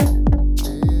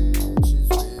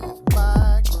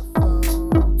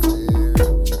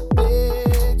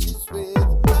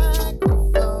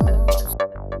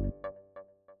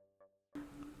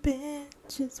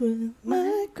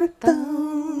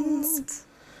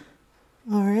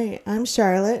All right, I'm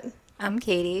Charlotte. I'm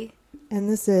Katie. And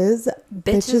this is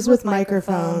Bitches with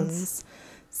Microphones.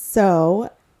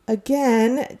 So,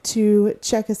 again, to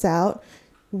check us out,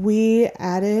 we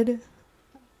added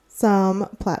some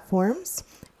platforms,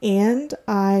 and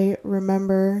I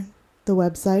remember the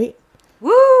website.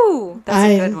 Woo! That's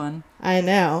a good one. I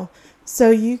know. So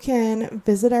you can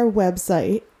visit our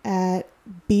website at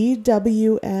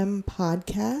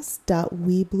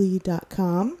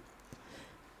bwmpodcast.weebly.com.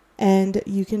 And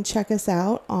you can check us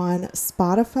out on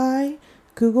Spotify,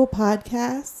 Google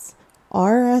Podcasts,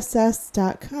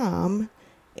 RSS.com,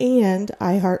 and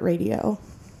iHeartRadio.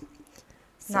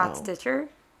 Not Stitcher?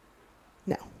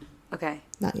 No. Okay.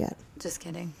 Not yet. Just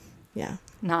kidding. Yeah.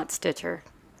 Not Stitcher.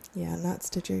 Yeah, not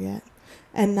Stitcher yet.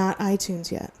 And not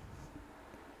iTunes yet.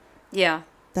 Yeah.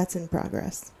 That's in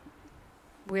progress.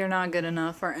 We're not good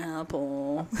enough for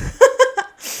Apple.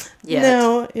 Yet.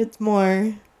 No, it's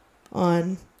more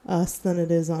on us than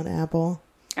it is on Apple.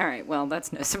 All right. Well,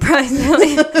 that's no surprise,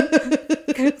 really.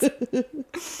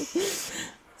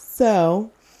 So,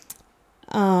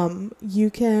 you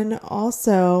can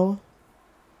also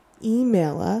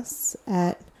email us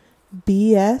at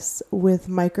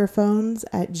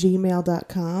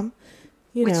bswithmicrophones@gmail.com.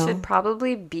 Which should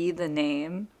probably be the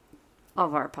name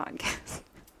of our podcast.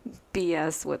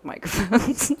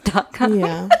 bswithmicrophones.com.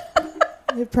 Yeah.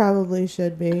 It probably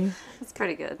should be. It's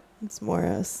pretty good. It's more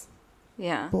us.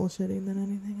 Yeah. Bullshitting than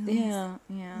anything else.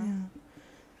 Yeah.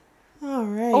 All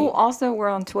right. Oh, also, we're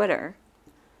on Twitter.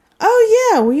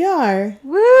 Oh, yeah, we are.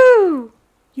 Woo!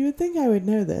 You would think I would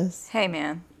know this. Hey,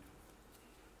 man.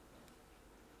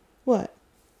 What?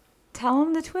 Tell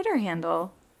them the Twitter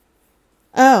handle.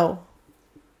 Oh.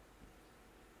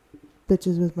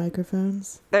 Bitches with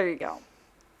Microphones. There you go.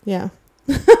 Yeah.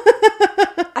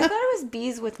 I thought it was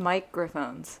bees with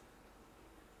microphones.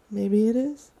 Maybe it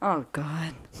is. Oh,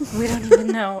 God. We don't even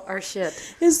know our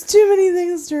shit. It's too many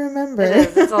things to remember. It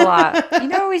is. It's a lot. You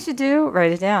know what we should do?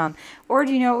 Write it down. Or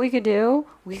do you know what we could do?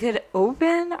 We could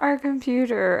open our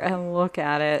computer and look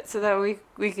at it so that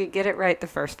we could get it right the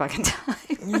first fucking time.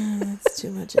 Yeah, that's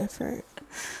too much effort.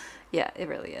 Yeah, it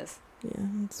really is. Yeah,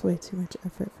 it's way too much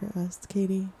effort for us.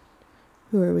 Katie,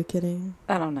 who are we kidding?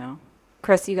 I don't know.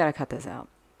 Chris, you got to cut this out.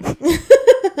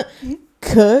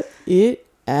 Cut it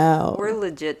out. We're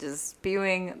legit just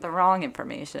spewing the wrong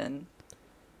information,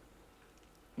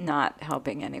 not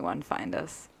helping anyone find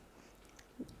us.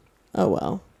 Oh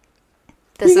well.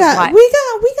 We got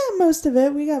most of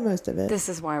it. We got most of it. This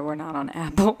is why we're not on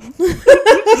Apple.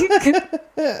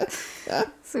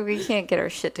 So we can't get our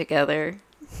shit together.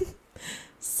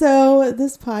 So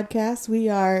this podcast, we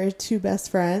are two best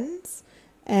friends,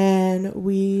 and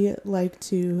we like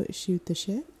to shoot the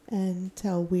shit and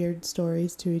tell weird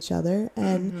stories to each other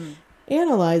and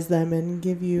analyze them and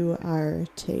give you our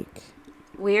take.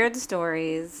 Weird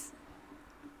stories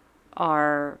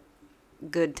are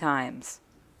good times.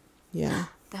 Yeah.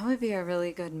 That would be a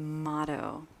really good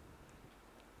motto.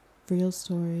 Real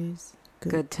stories.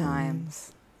 Good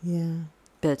times. Yeah.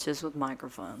 Bitches with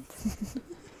microphones.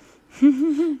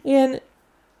 And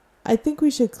I think we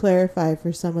should clarify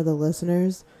for some of the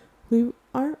listeners, we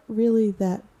aren't really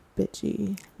that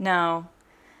bitchy. No.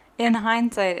 In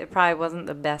hindsight, it probably wasn't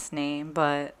the best name,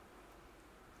 but,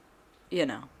 you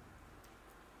know.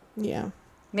 Yeah.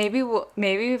 Maybe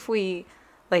if we,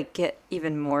 get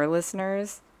even more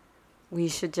listeners, we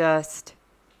should just,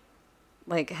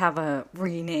 have a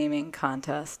renaming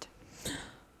contest.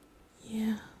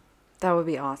 Yeah. That would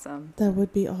be awesome. That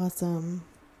would be awesome.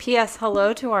 P.S.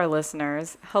 Hello to our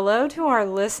listeners. Hello to our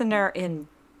listener in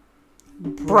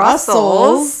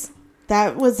Brussels.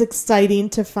 That was exciting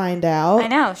to find out. I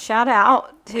know. Shout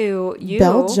out to you.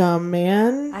 Belgium,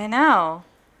 man. I know.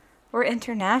 We're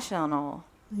international.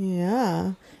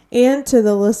 Yeah. And to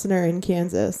the listener in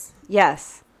Kansas.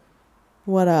 Yes.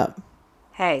 What up?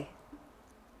 Hey.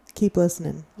 Keep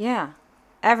listening. Yeah.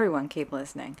 Everyone keep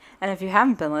listening. And if you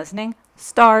haven't been listening,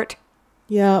 start.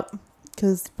 Yep.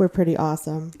 Because we're pretty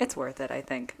awesome. It's worth it, I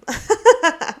think.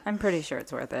 I'm pretty sure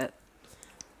it's worth it.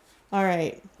 All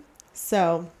right.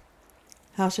 So,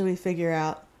 how should we figure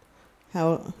out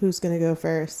who's going to go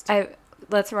first?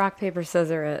 Let's rock, paper,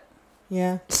 scissor it.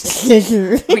 Yeah.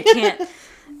 We can't.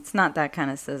 It's not that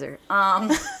kind of scissor. All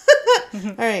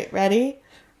right. Ready?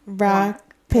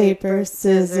 Rock, paper,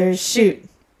 scissors, shoot.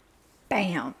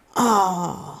 Bam.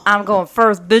 Oh. I'm going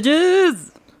first,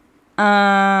 bitches.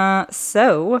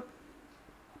 So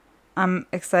I'm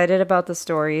excited about the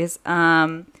stories.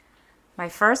 My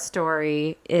first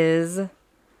story is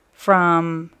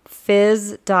from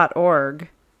phys.org,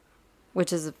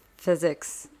 which is a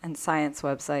physics and science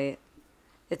website.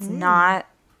 It's not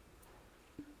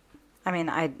I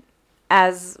mean,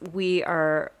 as we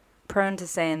are prone to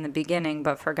say in the beginning,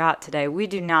 but forgot today, we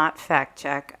do not fact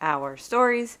check our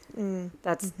stories.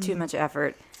 That's too much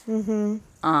effort.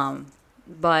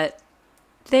 But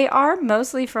they are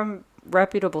mostly from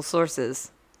reputable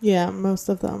sources. Yeah, most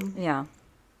of them. Yeah.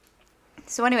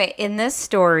 So anyway, in this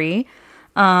story,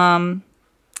 I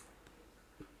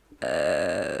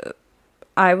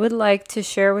would like to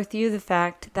share with you the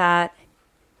fact that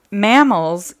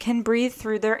mammals can breathe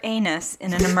through their anus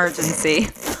in an emergency.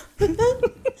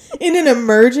 In an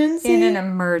emergency? In an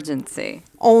emergency.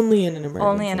 Only in an emergency.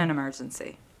 Only in an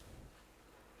emergency.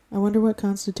 I wonder what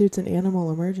constitutes an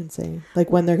animal emergency.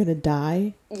 Like when they're going to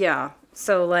die? Yeah.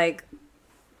 So, like,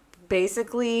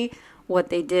 basically what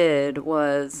they did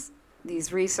was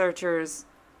these researchers,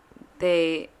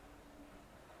 they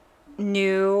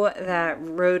knew that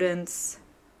rodents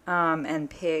and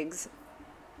pigs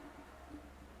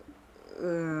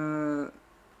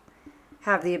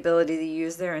have the ability to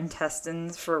use their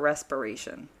intestines for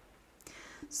respiration.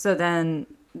 So then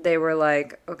they were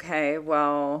like, okay,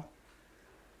 well,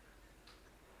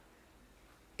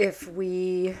 if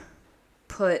we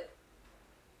put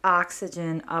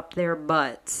oxygen up their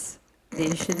butts,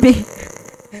 they should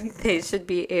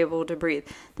be able to breathe.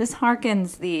 This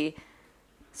harkens the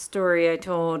story I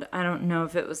told, I don't know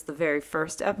if it was the very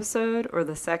first episode or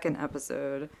the second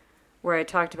episode, where I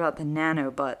talked about the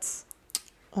nanobots.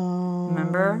 Oh.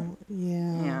 Remember?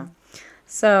 Yeah. Yeah.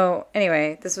 So,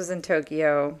 anyway, this was in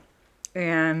Tokyo,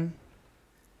 and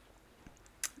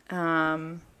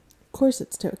of course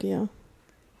it's Tokyo.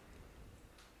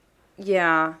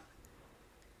 Yeah.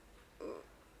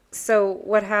 So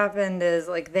what happened is,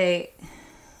 like, they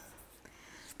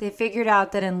figured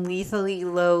out that in lethally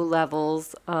low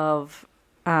levels of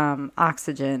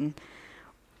oxygen,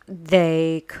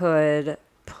 they could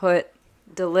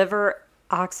deliver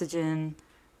oxygen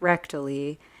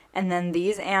rectally, and then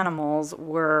these animals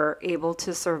were able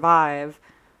to survive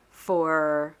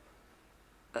for,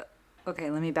 okay,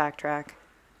 let me backtrack.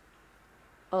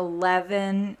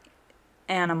 11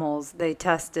 animals they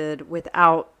tested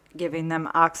without giving them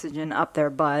oxygen up their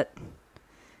butt,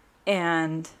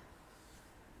 and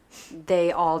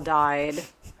they all died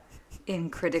in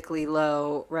critically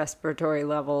low respiratory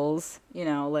levels,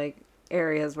 like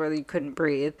areas where you couldn't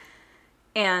breathe.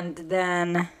 And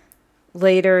then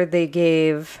later they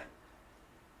gave,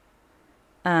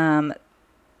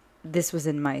 this was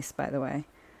in mice, by the way.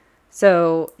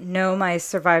 So no mice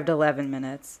survived 11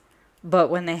 minutes, but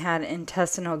when they had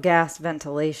intestinal gas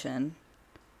ventilation,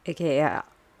 aka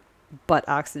butt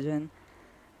oxygen,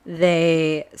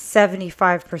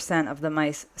 75% of the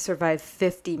mice survived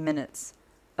 50 minutes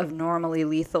of normally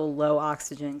lethal low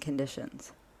oxygen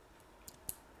conditions.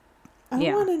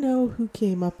 I want to know who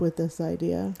came up with this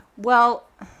idea. Well,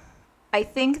 I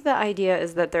think the idea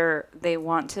is that they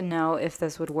want to know if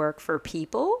this would work for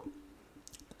people.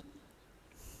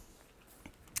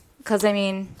 Because, I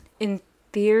mean, in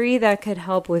theory, that could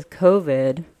help with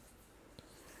COVID.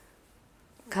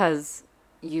 Because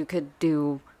you could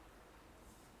do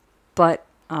butt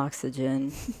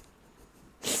oxygen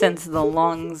since the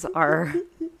lungs are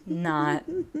not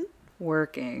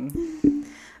working.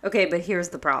 Okay, but here's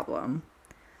the problem.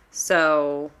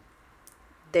 So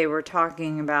they were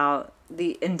talking about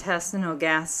the intestinal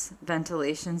gas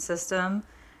ventilation system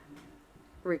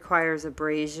requires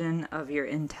abrasion of your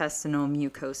intestinal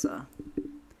mucosa.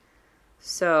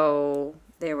 So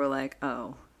they were like,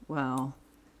 oh, well,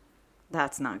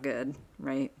 that's not good,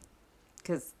 right?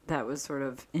 Because that would sort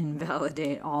of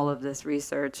invalidate all of this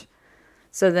research.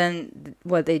 So then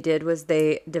what they did was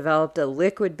they developed a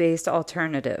liquid-based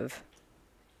alternative.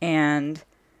 And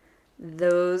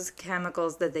those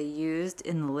chemicals that they used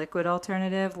in the liquid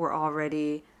alternative were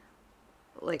already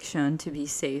shown to be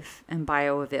safe and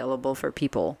bioavailable for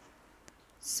people.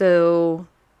 So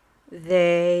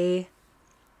they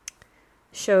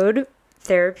showed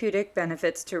therapeutic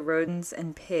benefits to rodents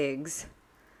and pigs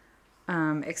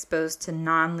exposed to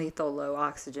non-lethal low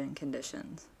oxygen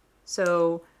conditions.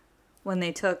 So when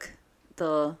they took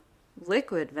the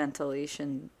liquid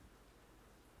ventilation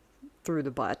through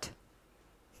the butt,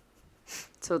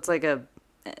 so it's like a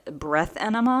breath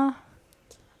enema.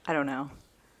 I don't know.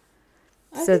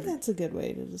 I think that's a good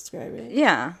way to describe it.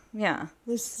 Yeah.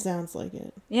 This sounds like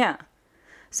it. Yeah.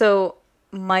 So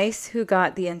mice who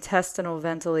got the intestinal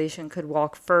ventilation could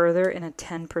walk further in a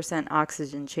 10%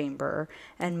 oxygen chamber,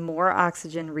 and more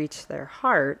oxygen reached their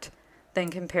heart than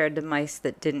compared to mice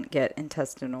that didn't get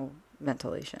intestinal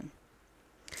ventilation.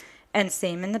 And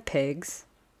same in the pigs.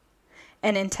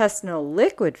 And intestinal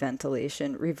liquid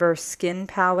ventilation reverse skin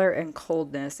pallor and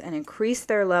coldness and increase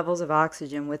their levels of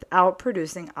oxygen without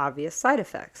producing obvious side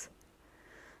effects.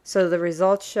 So the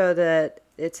results show that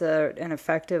it's an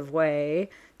effective way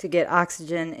to get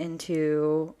oxygen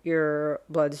into your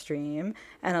bloodstream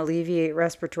and alleviate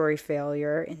respiratory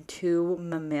failure in 2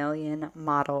 mammalian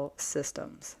model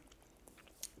systems.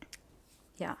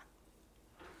 Yeah.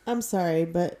 I'm sorry,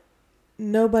 but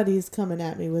nobody's coming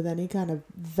at me with any kind of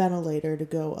ventilator to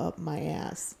go up my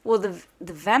ass. Well, the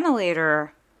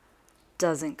ventilator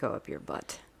doesn't go up your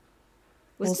butt.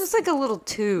 It was just like a little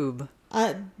tube.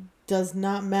 Does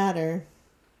not matter.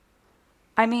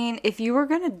 I mean, if you were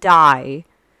going to die,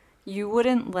 you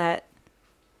wouldn't let...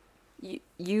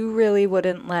 You really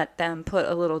wouldn't let them put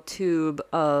a little tube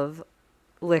of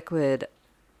liquid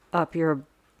up your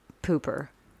pooper.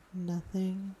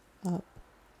 Nothing up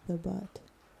the butt.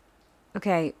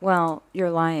 Okay, well,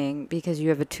 you're lying because you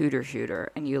have a Tudor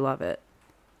shooter and you love it.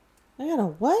 I got a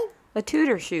what? A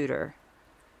Tudor shooter.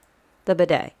 The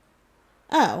bidet.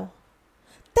 Oh.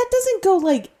 That doesn't go,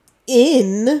 like,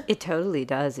 in. It totally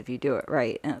does if you do it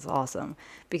right, and it's awesome.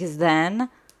 Because then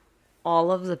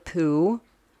all of the poo,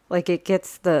 like, it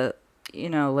gets the,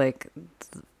 like,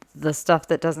 the stuff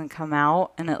that doesn't come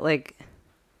out, and it, like,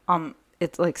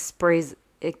 sprays...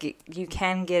 you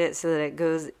can get it so that it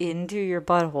goes into your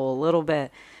butthole a little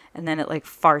bit, and then it like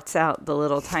farts out the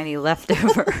little tiny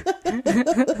leftover.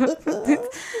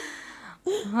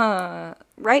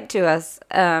 Write to us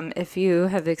if you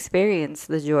have experienced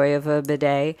the joy of a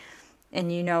bidet,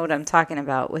 and you know what I'm talking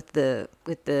about with the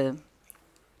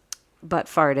butt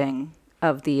farting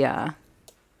of the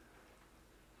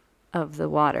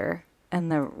water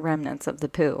and the remnants of the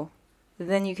poo.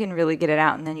 Then you can really get it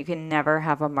out, and then you can never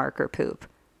have a marker poop.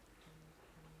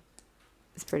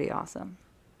 It's pretty awesome.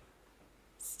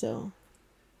 Still.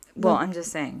 Well, I'm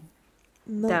just saying.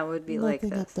 That would be like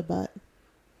this. Nothing up the butt.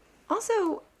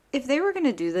 Also, if they were going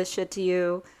to do this shit to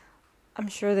you, I'm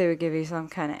sure they would give you some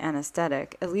kind of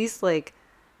anesthetic. At least, like,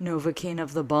 Novocaine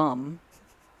of the bum.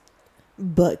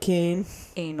 Butt cane.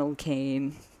 Anal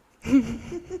cane.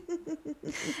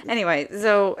 Anyway,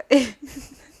 so...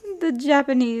 The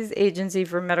Japanese Agency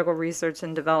for Medical Research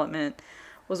and Development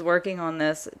was working on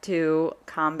this to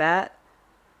combat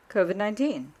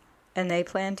COVID-19. And they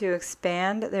plan to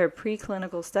expand their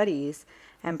preclinical studies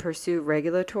and pursue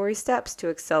regulatory steps to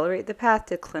accelerate the path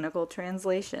to clinical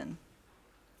translation.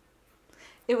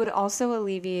 It would also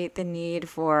alleviate the need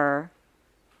for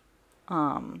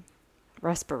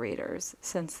respirators,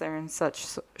 since they're in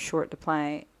such short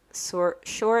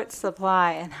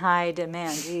supply and high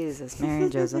demand. Jesus, Mary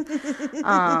and Joseph.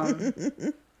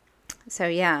 So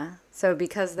yeah. So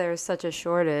because there's such a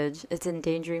shortage, it's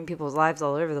endangering people's lives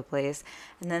all over the place.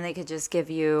 And then they could just give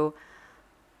you,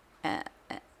 I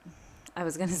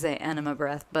was going to say enema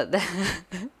breath, but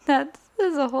that's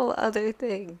a whole other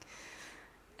thing.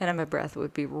 Enema breath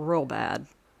would be real bad.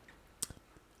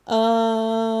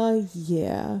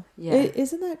 Yeah. Yeah.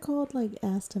 Isn't that called like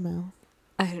ass to mouth?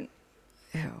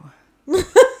 Ew.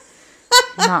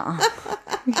 Nuh-uh.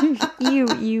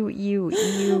 You.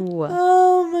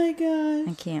 Oh my gosh.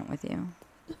 I can't with you.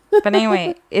 But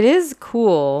anyway, it is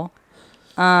cool.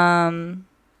 I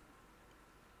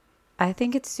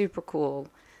think it's super cool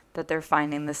that they're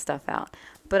finding this stuff out.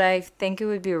 But I think it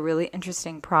would be a really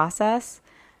interesting process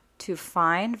to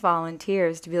find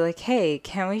volunteers to be like, hey,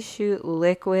 can we shoot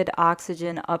liquid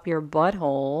oxygen up your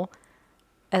butthole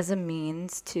as a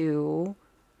means to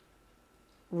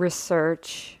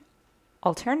research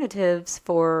alternatives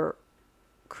for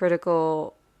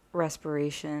critical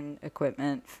respiration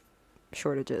equipment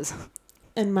shortages.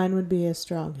 And mine would be a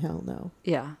strong hell no.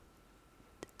 Yeah.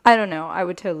 I don't know. I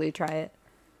would totally try it.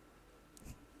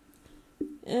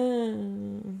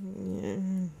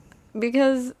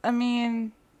 Because, I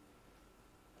mean,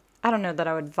 I don't know that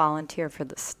I would volunteer for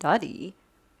the study,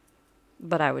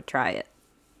 but I would try it.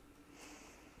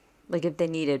 Like, if they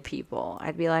needed people,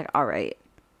 I'd be like, all right.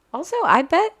 Also, I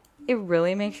bet it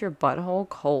really makes your butthole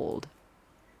cold.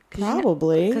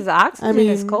 Probably. Because oxygen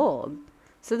is cold.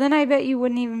 So then I bet you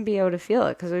wouldn't even be able to feel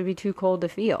it because it would be too cold to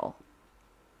feel.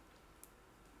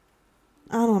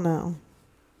 I don't know.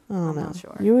 I'm not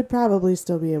sure. You would probably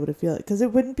still be able to feel it because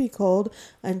it wouldn't be cold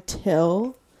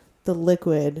until the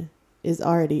liquid is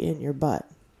already in your butt.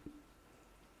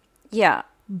 Yeah.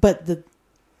 But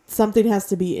something has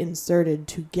to be inserted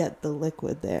to get the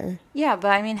liquid there. Yeah,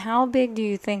 but I mean, how big do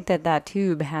you think that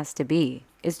tube has to be?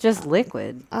 It's just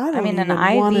liquid. I mean, an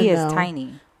IV is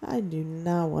tiny. I do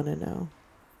not want to know.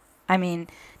 I mean,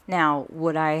 now,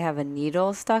 would I have a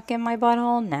needle stuck in my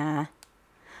butthole? Nah.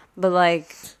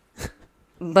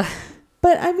 But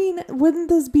But, I mean, wouldn't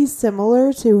this be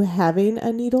similar to having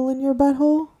a needle in your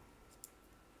butthole?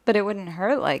 But it wouldn't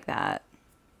hurt like that.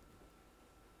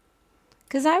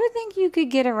 Because I would think you could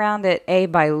get around it, A,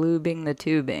 by lubing the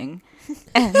tubing.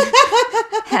 And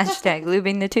hashtag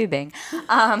lubing the tubing.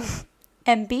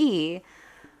 And B,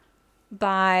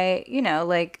 by,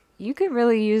 like, you could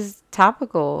really use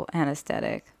topical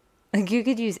anesthetic. Like, you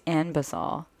could use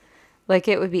Anbesol. Like,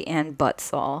 it would be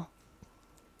Anbutt-sol.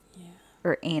 Yeah.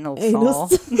 Or anal sol.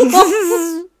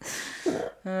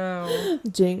 Oh.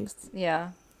 Jinx.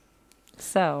 Yeah.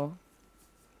 So.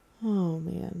 Oh,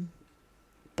 man.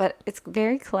 But it's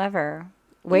very clever.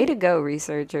 Way to go,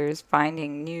 researchers,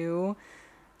 finding new,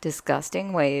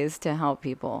 disgusting ways to help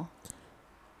people.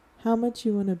 How much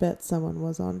you want to bet someone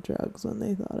was on drugs when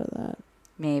they thought of that?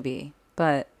 Maybe.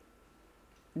 But,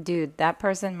 dude, that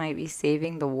person might be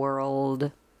saving the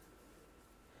world.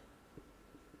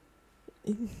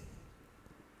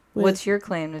 What's your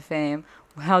claim to fame?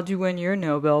 How'd you win your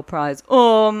Nobel Prize?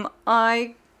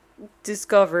 I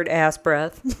discovered ass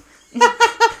breath.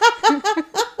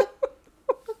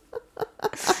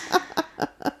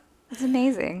 It's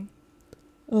amazing.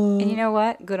 And you know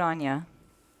what? Good on ya.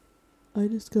 I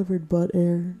discovered butt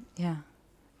air. Yeah.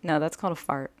 No, that's called a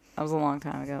fart. That was a long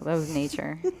time ago. That was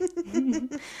nature.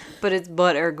 But it's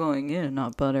butt air going in,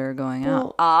 not butt air going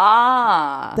out.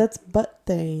 That's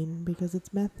buttane because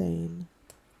it's methane.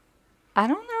 I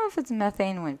don't know if it's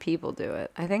methane when people do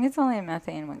it. I think it's only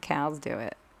methane when cows do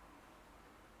it.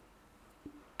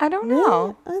 I don't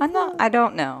know. I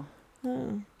don't know.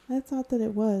 Oh, I thought that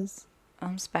it was.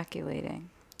 I'm speculating.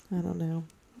 I don't know.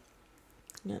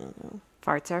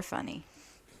 Farts are funny.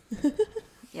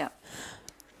 Yep.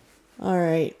 All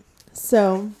right.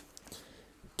 So,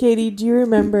 Katie, do you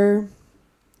remember?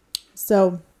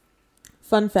 So,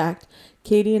 fun fact,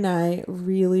 Katie and I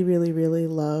really, really, really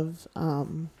love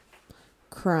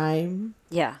crime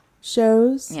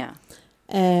shows. Yeah.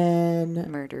 And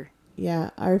murder. Yeah.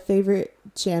 Our favorite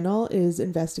channel is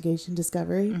Investigation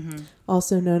Discovery,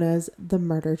 also known as the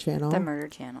Murder Channel. The Murder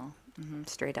Channel.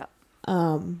 Straight up.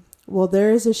 Well,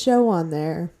 there is a show on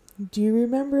there. Do you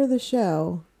remember the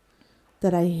show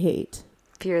that I hate?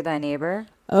 Fear Thy Neighbor?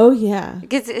 Oh, yeah.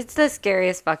 It's the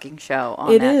scariest fucking show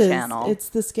on that channel. It's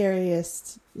the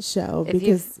scariest show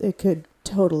because it could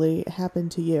totally happen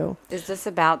to you. Is this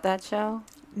about that show?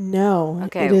 No,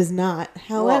 okay. It is not.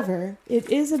 However, it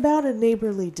is about a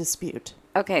neighborly dispute.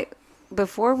 Okay,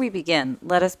 before we begin,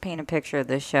 let us paint a picture of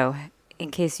this show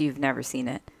in case you've never seen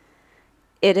it.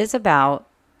 It is about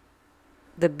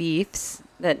the beefs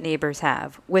that neighbors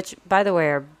have, which, by the way,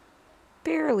 are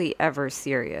barely ever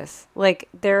serious. Like,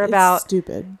 they're about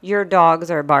stupid. Your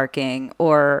dogs are barking,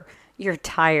 or your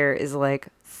tire is like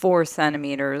 4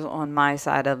 centimeters on my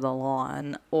side of the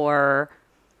lawn, or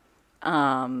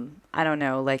I don't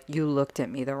know, like you looked at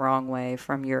me the wrong way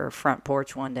from your front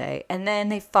porch one day, and then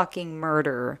they fucking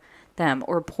murder them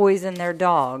or poison their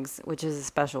dogs, which is a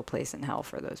special place in hell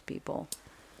for those people.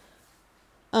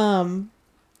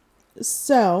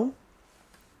 So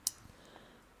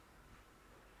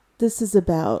this is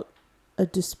about a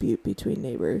dispute between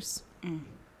neighbors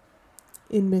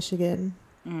in Michigan.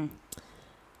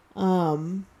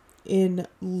 In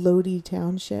Lodi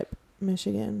Township,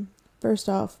 Michigan. First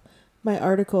off, my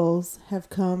articles have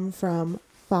come from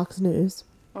Fox News.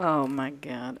 Oh my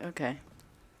God. Okay.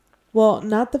 Well,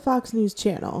 not the Fox News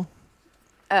channel.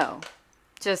 Oh,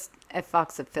 just a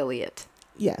Fox affiliate.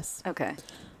 Yes. Okay.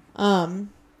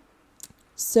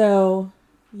 So,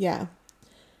 yeah.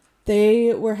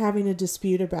 They were having a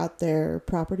dispute about their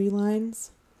property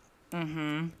lines.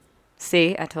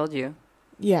 See, I told you.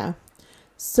 Yeah.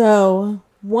 So,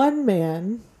 one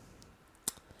man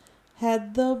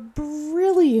had the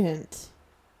brilliant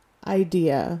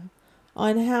idea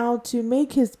on how to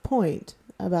make his point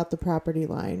about the property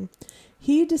line.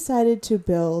 He decided to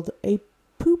build a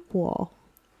poop wall.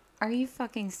 Are you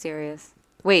fucking serious?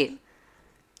 Wait.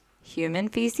 Human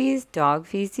feces? Dog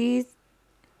feces?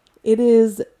 It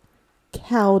is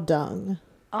cow dung.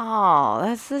 Oh,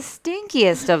 that's the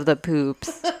stinkiest of the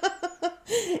poops.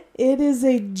 It is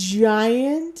a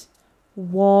giant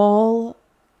wall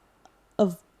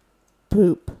of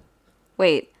poop.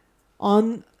 Wait.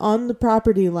 On the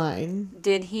property line.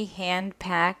 Did he hand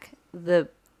pack the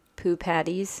poo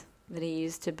patties that he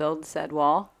used to build said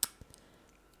wall?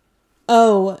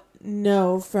 Oh,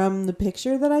 no. From the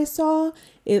picture that I saw,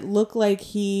 it looked like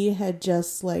he had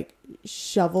just like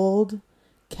shoveled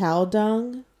cow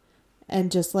dung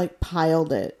and just like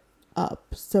piled it up.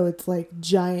 So it's like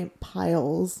giant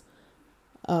piles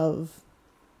of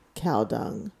cow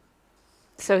dung.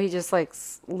 So he just like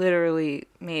literally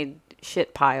made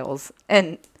shit piles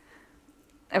and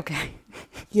Okay.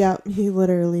 Yeah, he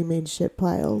literally made shit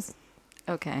piles.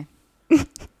 Okay.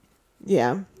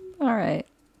 Yeah. All right.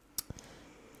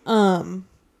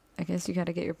 I guess you got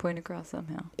to get your point across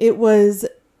somehow. It was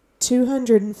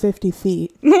 250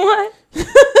 feet. What?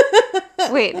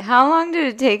 Wait, how long did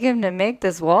it take him to make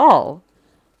this wall?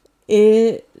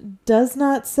 It does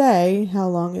not say how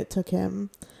long it took him,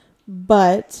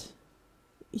 but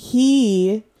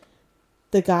the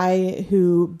guy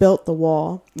who built the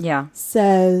wall, Yeah.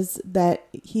 says that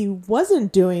he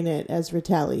wasn't doing it as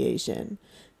retaliation.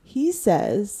 He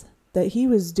says that he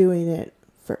was doing it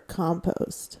for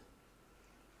compost.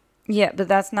 Yeah, but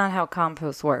that's not how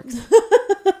compost works.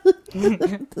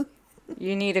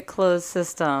 You need a closed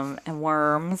system and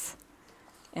worms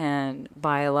and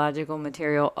biological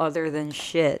material other than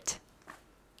shit.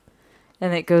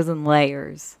 And it goes in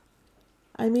layers.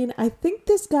 I mean, I think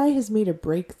this guy has made a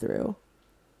breakthrough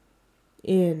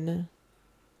in,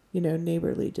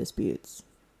 neighborly disputes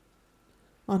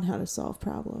on how to solve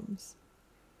problems.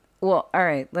 Well, all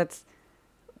right,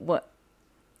 what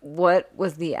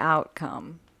was the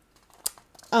outcome?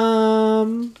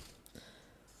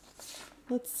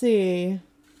 Let's see.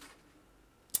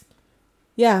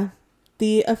 Yeah.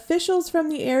 The officials from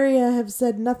the area have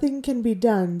said nothing can be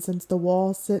done since the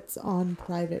wall sits on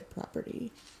private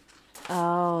property.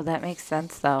 Oh, that makes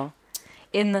sense, though.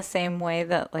 In the same way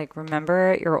that, like,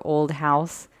 remember at your old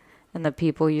house and the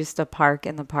people used to park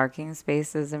in the parking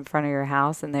spaces in front of your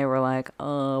house and they were like,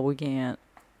 oh, we can't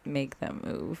make them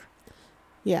move.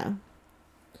 Yeah.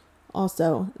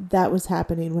 Also, that was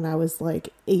happening when I was like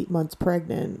 8 months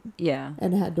pregnant. Yeah.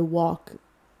 And had to walk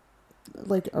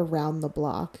like around the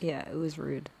block. Yeah, it was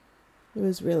rude. It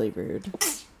was really rude.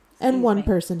 And one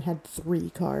person had 3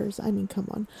 cars. I mean, come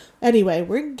on. Anyway,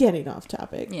 we're getting off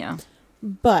topic. Yeah.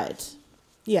 But,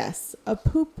 yes, a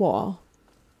poop wall.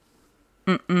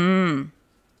 Mm-mm.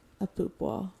 A poop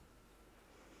wall.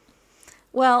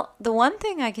 Well, the one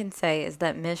thing I can say is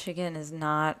that Michigan is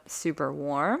not super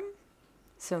warm.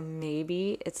 So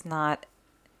maybe it's not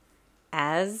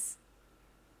as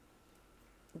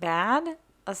bad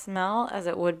a smell as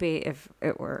it would be if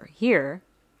it were here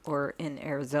or in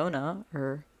Arizona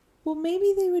or... Well,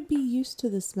 maybe they would be used to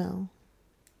the smell.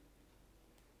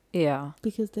 Yeah.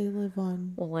 Because they live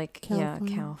on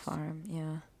cow farm,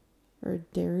 yeah. Or a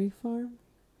dairy farm.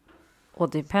 Well,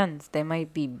 it depends. They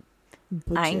might be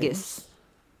Butchers. Angus.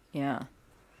 Yeah.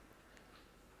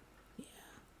 Yeah.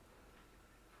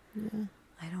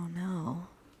 I don't know.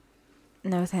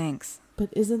 No thanks. But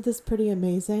isn't this pretty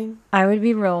amazing? I would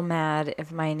be real mad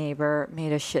if my neighbor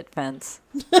made a shit fence.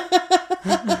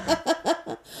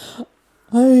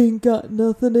 I ain't got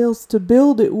nothing else to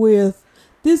build it with.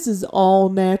 This is all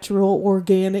natural,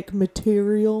 organic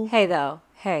material.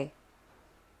 Hey.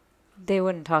 They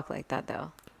wouldn't talk like that,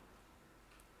 though.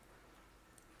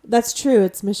 That's true.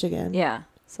 It's Michigan. Yeah.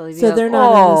 So they're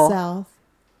not in the South.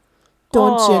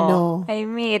 Don't you know? I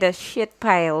made a shit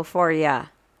pile for ya.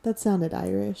 That sounded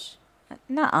Irish.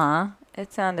 Nuh-uh.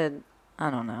 It sounded, I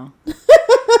don't know.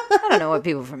 I don't know what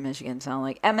people from Michigan sound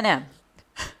like. Eminem.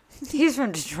 He's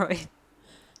from Detroit.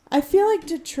 I feel like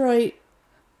Detroit...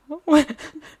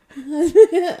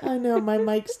 I know, my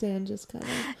mic stand just kind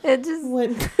of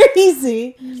went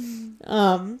crazy.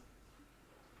 No,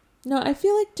 I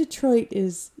feel like Detroit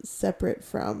is separate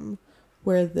from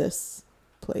where this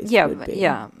place would be.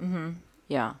 Yeah. Mm-hmm.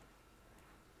 Yeah.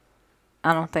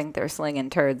 I don't think they're slinging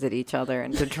turds at each other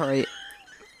in Detroit.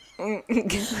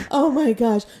 Oh my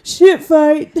gosh. Shit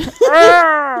fight.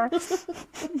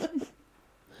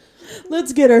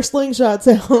 Let's get our slingshots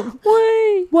out.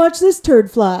 Wait. Watch this turd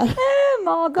fly.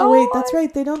 Oh, wait, that's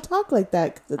right. They don't talk like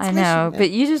that. I know,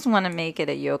 but you just want to make it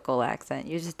a yokel accent.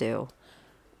 You just do.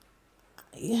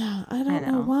 Yeah, I don't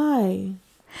know why.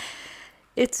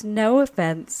 It's no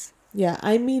offense. Yeah,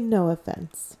 I mean no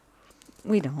offense.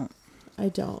 We don't. I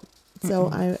don't. So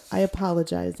I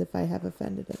apologize if I have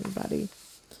offended anybody.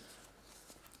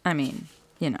 I mean,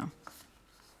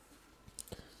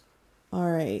 All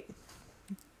right,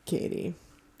 Katie.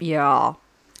 Yeah.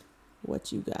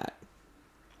 What you got?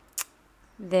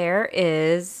 There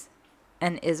is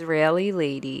an Israeli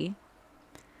lady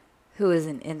who is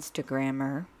an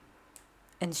Instagrammer,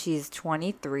 and she's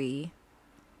 23,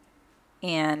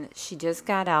 and she just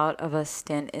got out of a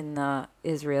stint in the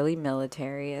Israeli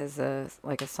military as a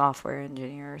software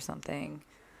engineer or something,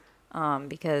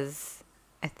 because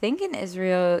I think in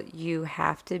Israel you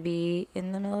have to be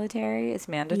in the military. It's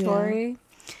mandatory.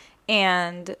 Yeah.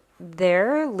 And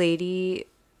their lady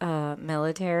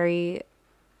military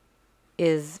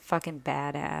is fucking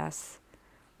badass.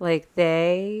 Like,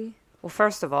 they Well,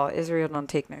 first of all, Israel don't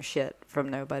take no shit from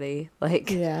nobody. Like,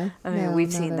 Yeah. I mean, No,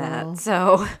 we've not seen at that. all.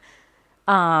 So,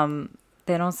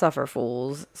 they don't suffer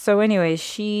fools. So anyway,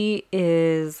 she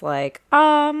is like,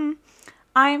 I'm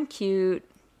cute.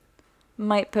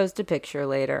 Might post a picture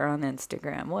later on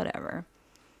Instagram, whatever.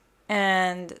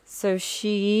 And so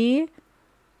she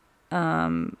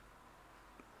put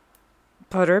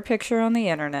her picture on the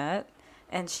internet,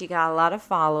 and she got a lot of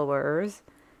followers,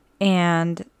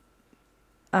 and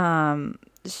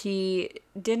she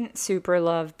didn't super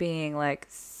love being like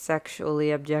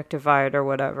sexually objectified or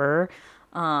whatever.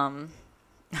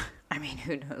 I mean,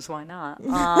 who knows why not?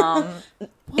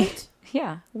 What?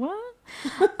 Yeah, what?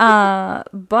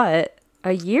 But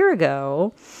a year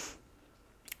ago,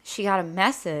 she got a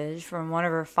message from one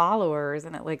of her followers,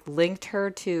 and it like linked her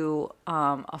to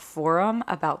a forum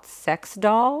about sex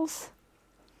dolls.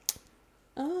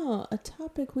 Oh, a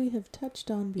topic we have touched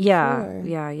on before.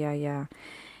 Yeah.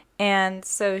 And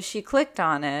so she clicked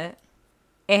on it,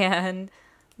 and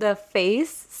the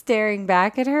face staring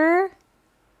back at her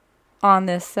on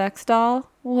this sex doll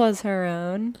was her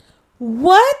own.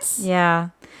 What? Yeah,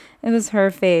 it was her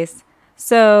face.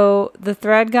 So the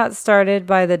thread got started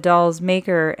by the doll's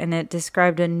maker, and it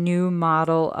described a new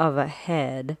model of a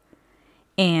head.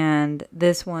 And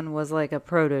this one was like a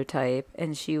prototype,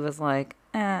 and she was like,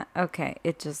 okay,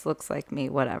 it just looks like me,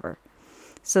 whatever.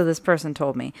 So this person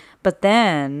told me. But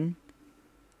then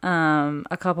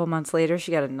a couple months later,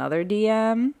 she got another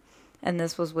DM, and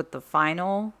this was with the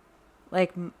final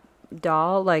like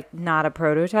doll, like not a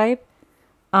prototype.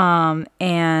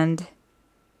 And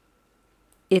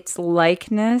its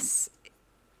likeness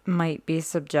might be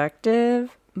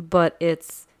subjective, but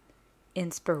its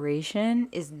inspiration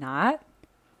is not.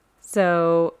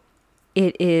 So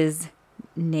it is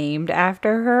named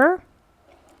after her,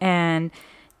 and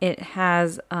it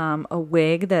has a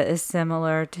wig that is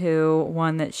similar to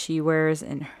one that she wears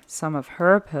in some of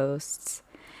her posts.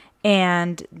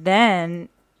 And then,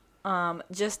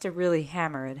 just to really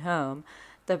hammer it home,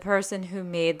 the person who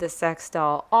made the sex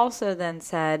doll also then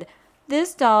said,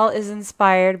 this doll is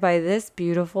inspired by this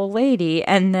beautiful lady,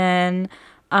 and then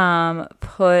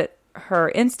put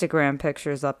her Instagram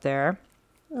pictures up there.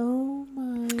 Oh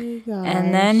my gosh.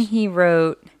 And then he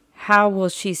wrote, how will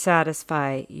she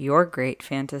satisfy your great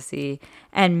fantasy?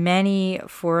 And many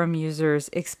forum users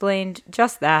explained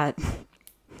just that.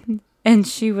 And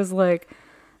she was like,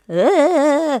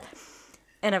 ugh.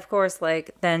 And of course,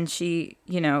 like, then she,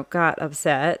 got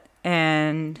upset.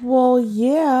 And well,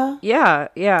 yeah.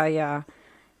 Yeah.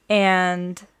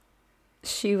 And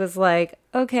she was like,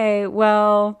 okay,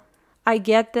 well, I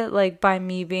get that, like, by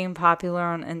me being popular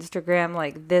on Instagram,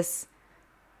 like, this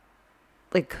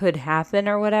like could happen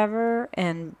or whatever,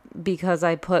 and because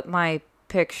I put my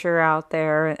picture out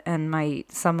there and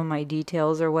some of my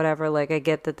details or whatever, like I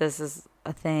get that this is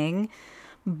a thing,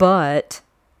 but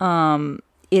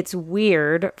it's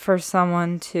weird for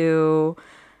someone to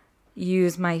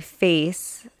use my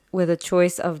face with a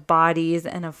choice of bodies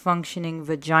and a functioning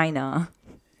vagina.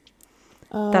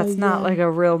 That's not like a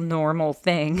real normal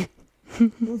thing.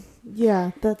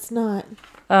 Yeah, that's not.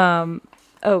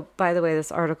 Oh, by the way,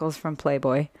 this article is from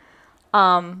Playboy.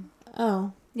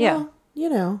 Oh. Yeah.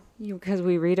 Well, Because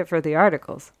we read it for the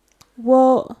articles.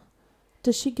 Well,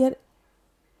 does she get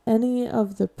any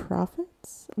of the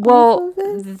profits? Well, off of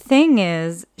it? the thing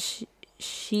is,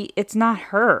 she it's not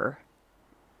her.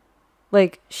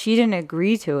 Like, she didn't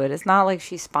agree to it. It's not like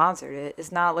she sponsored it.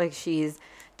 It's not like she's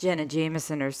Jenna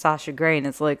Jameson or Sasha Grey, and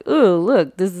it's like, ooh,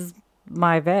 look, this is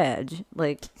my vag.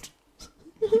 Like...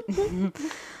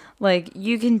 Like,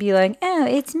 you can be like, oh,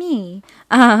 it's me.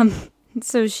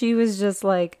 So she was just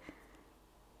like,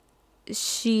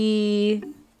 she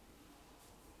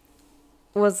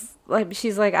was like,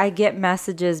 she's like, I get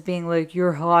messages being like,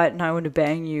 you're hot and I want to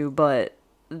bang you, but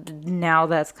now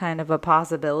that's kind of a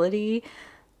possibility,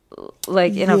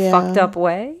 like in a fucked up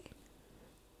way.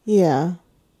 Yeah.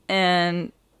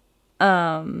 And,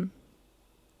 I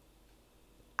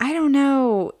don't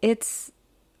know. It's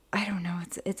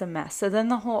a mess. So then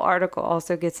the whole article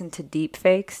also gets into deep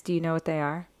fakes. Do you know what they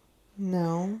are?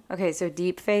 No. Okay, so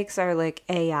deep fakes are like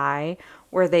AI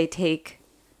where they take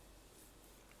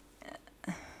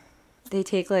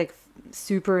like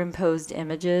superimposed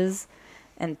images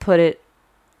and put it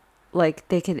like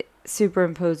they could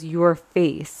superimpose your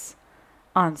face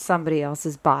on somebody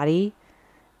else's body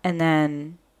and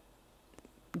then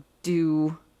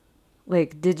do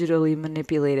like digitally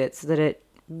manipulate it so that it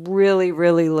really,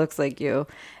 really looks like you,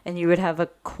 and you would have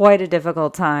quite a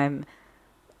difficult time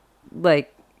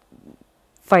like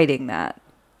fighting that.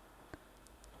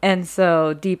 And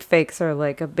so deep fakes are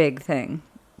like a big thing.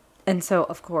 And so,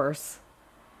 of course,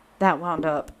 that wound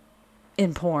up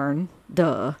in porn.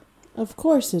 Duh. Of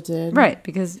course it did. Right,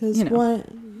 because, why?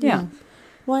 Yeah.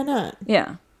 Why not?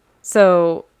 Yeah.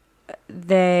 So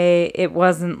it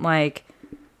wasn't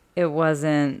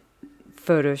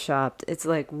photoshopped. It's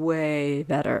like way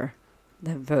better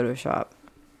than Photoshop.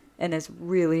 And it's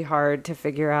really hard to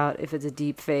figure out if it's a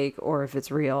deep fake or if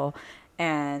it's real.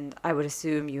 And I would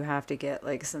assume you have to get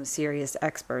like some serious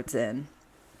experts in.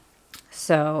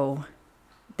 So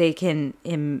they can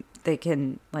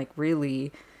like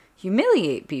really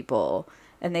humiliate people,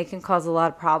 and they can cause a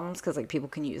lot of problems because like people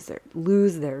can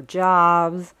lose their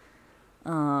jobs,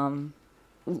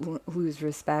 lose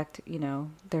respect.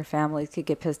 Their families could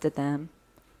get pissed at them.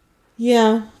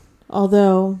 Yeah,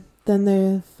 although then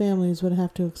their families would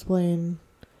have to explain.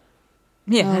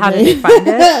 Yeah, how did they find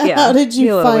it? Yeah, how did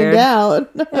you find out?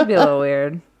 It'd be a little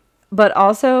weird. But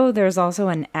also, there's also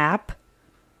an app,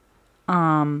 or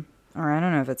I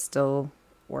don't know if it still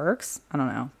works. I don't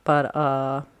know,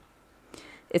 but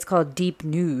it's called Deep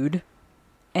Nude,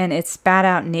 and it spat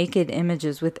out naked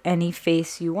images with any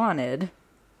face you wanted.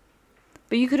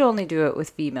 But you could only do it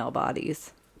with female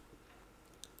bodies.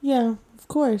 Yeah, of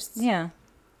course. Yeah,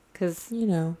 because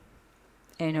ain't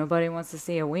nobody wants to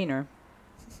see a wiener.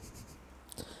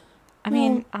 I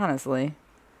mean, honestly.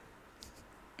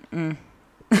 I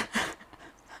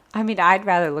mean, I'd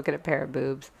rather look at a pair of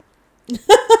boobs.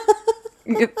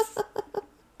 It's,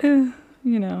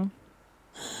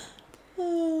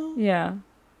 Yeah.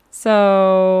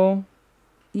 So,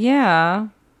 yeah.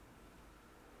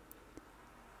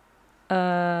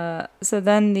 So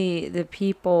then the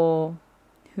people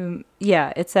who,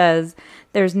 it says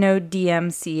there's no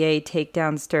DMCA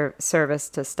takedown service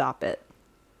to stop it.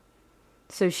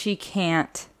 So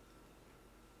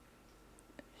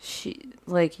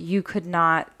you could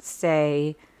not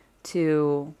say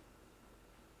to,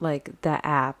 like, the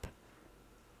app,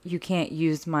 you can't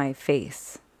use my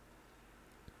face.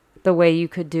 The way you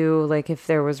could do, like, if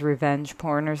there was revenge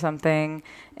porn or something,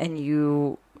 and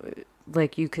you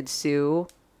could sue.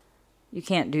 You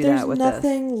can't do that with this. There's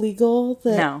nothing legal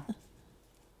that... No.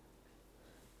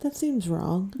 That seems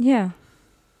wrong. Yeah,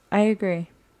 I agree.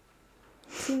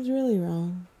 Seems really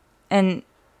wrong. And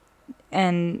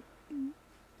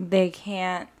they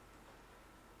can't,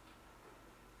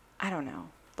 I don't know.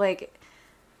 Like,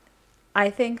 I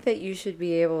think that you should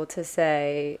be able to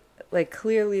say, like,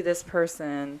 clearly this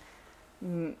person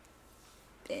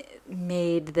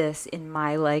made this in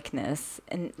my likeness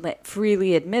and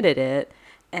freely admitted it,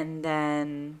 and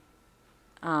then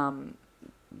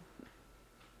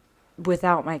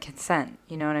without my consent.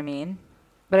 You know what I mean?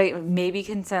 But maybe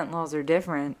consent laws are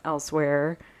different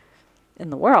elsewhere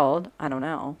in the world. I don't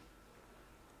know.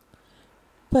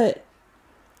 But,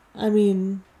 I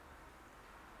mean,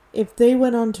 if they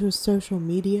went onto social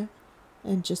media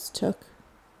and just took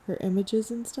her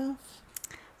images and stuff.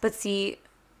 But see,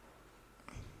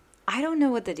 I don't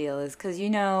know what the deal is. Because,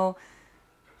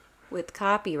 with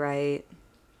copyright,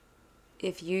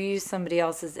 if you use somebody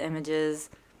else's images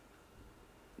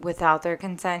without their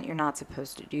consent, you're not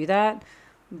supposed to do that.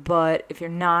 But if you're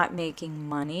not making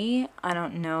money, I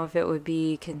don't know if it would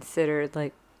be considered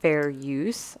like fair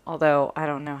use. Although I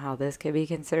don't know how this could be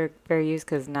considered fair use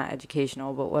because it's not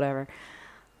educational, but whatever.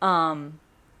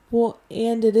 Well,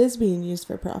 and it is being used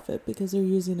for profit because they're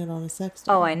using it on a sex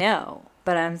doll. Oh, I know.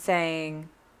 But I'm saying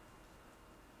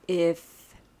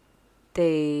if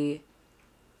they...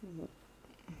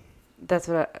 That's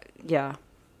what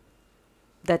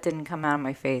that didn't come out of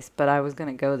my face, but I was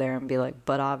going to go there and be like,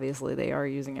 but obviously they are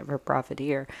using it for profit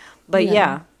here. But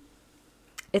yeah,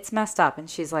 it's messed up. And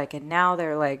she's like, and now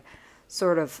they're like,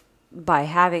 sort of by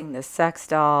having this sex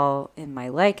doll in my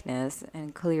likeness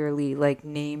and clearly like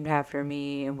named after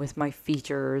me and with my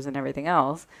features and everything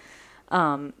else,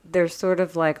 they're sort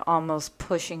of like almost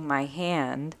pushing my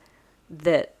hand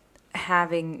that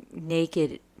having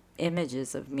naked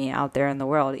images of me out there in the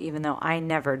world, even though I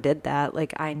never did that.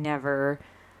 Like, I never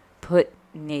put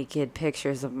naked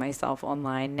pictures of myself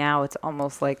online. Now it's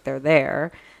almost like they're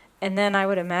there. And then I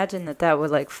would imagine that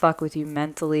would like fuck with you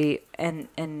mentally and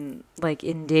like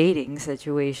in dating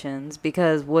situations,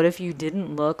 because what if you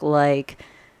didn't look like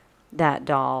that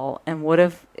doll? And what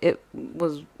if it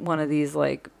was one of these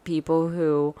like people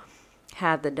who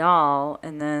had the doll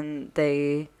and then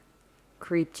they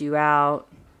creeped you out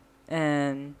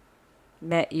and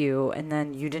met you, and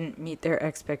then you didn't meet their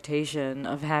expectation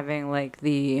of having like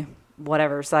the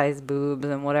whatever size boobs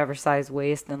and whatever size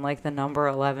waist and like the number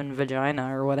 11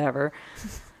 vagina or whatever.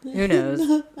 Who knows?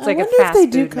 It's like I wonder if they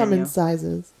do come in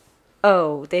sizes.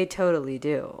 Oh, they totally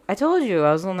do. I told you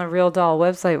I was on the Real Doll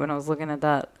website when I was looking at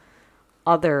that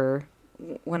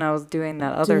when I was doing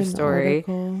that other Doing the story.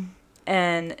 article.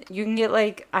 And you can get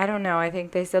like, I don't know, I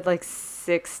think they said like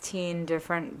 16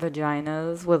 different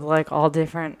vaginas with like all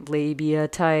different labia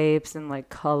types and like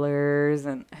colors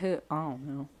and I don't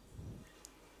know.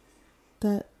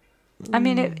 That. I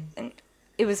mean,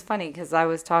 it was funny because I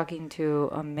was talking to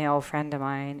a male friend of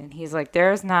mine and he's like,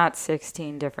 there's not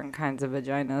 16 different kinds of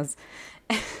vaginas.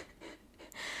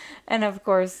 And of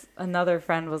course, another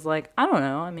friend was like, I don't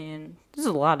know. I mean, there's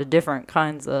a lot of different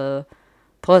kinds of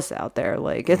puss out there.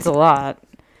 Like, it's a lot.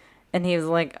 And he was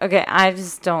like, okay, I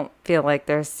just don't feel like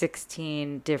there's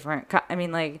 16 different. I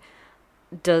mean, like,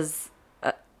 does.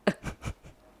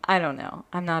 I don't know.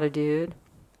 I'm not a dude.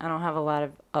 I don't have a lot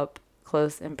of up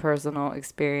close and personal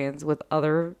experience with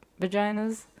other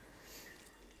vaginas.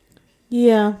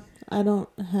 Yeah. I don't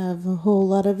have a whole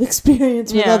lot of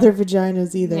experience with other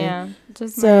vaginas either. Yeah.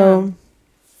 Just so,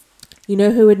 you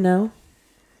know who would know?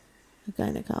 A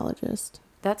gynecologist.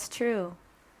 That's true.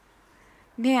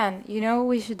 Man, you know what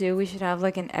we should do? We should have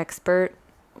like an expert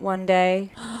one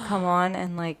day come on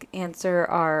and like answer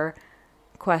our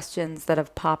questions that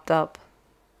have popped up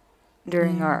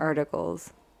during our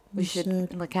articles. We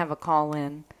should like have a call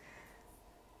in,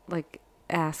 like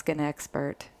ask an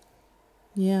expert.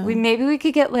 Yeah. Maybe we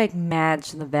could get like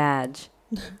Madge the Vag.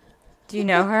 Do you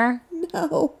know her?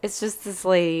 No. It's just this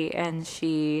lady and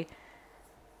she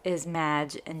is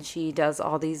Madge and she does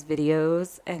all these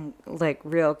videos and like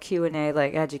real Q&A,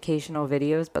 like educational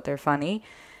videos, but they're funny.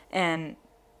 And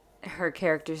her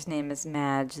character's name is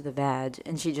Madge the Vag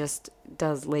and she just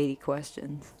does lady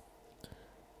questions.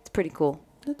 It's pretty cool.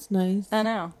 That's nice. I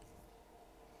know.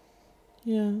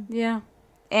 Yeah. Yeah.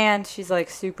 And she's like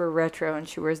super retro and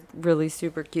she wears really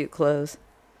super cute clothes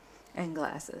and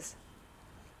glasses.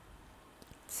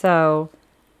 So,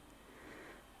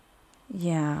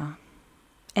 yeah.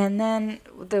 And then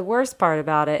the worst part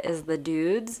about it is the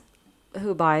dudes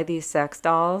who buy these sex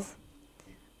dolls,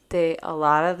 they a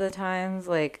lot of the times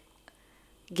like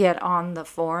get on the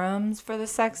forums for the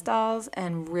sex dolls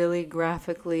and really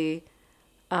graphically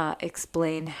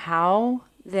explain how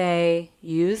they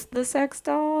use the sex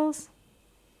dolls.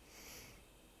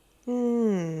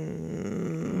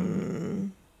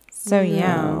 So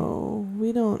no,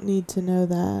 we don't need to know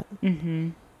that.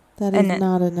 That is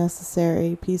not a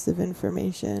necessary piece of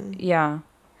information. Yeah.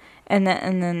 And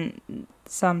then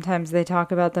sometimes they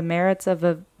talk about the merits of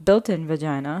a built-in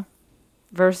vagina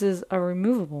versus a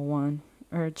removable one,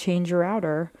 or a change your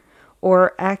outer,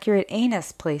 or accurate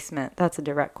anus placement. That's a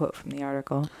direct quote from the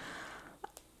article.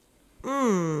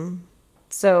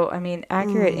 So, I mean,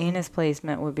 accurate anus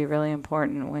placement would be really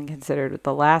important when considered with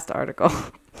the last article.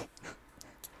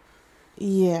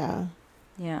 Yeah.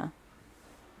 Yeah.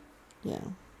 Yeah.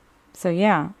 So,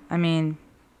 yeah, I mean,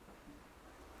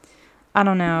 I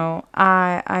don't know.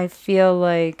 I feel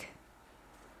like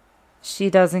she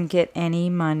doesn't get any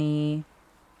money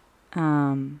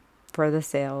for the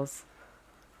sales.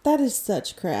 That is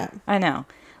such crap. I know.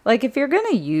 Like, if you're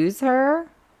going to use her,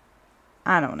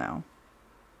 I don't know.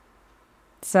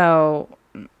 So,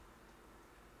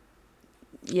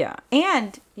 yeah.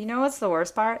 And you know what's the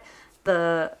worst part?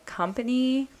 The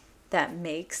company that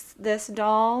makes this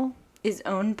doll is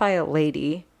owned by a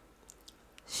lady.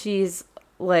 She's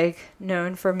like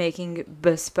known for making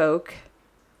bespoke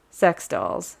sex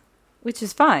dolls, which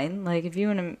is fine. Like if you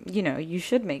want to, you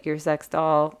should make your sex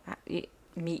doll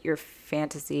meet your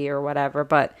fantasy or whatever.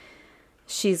 But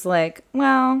she's like,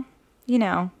 well,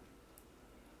 meh.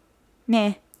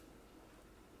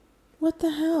 What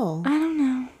the hell? I don't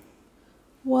know.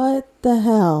 What the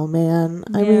hell, man?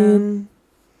 Yeah. I mean...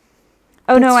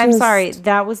 Oh, no, I'm sorry.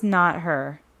 That was not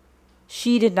her.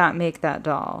 She did not make that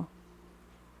doll.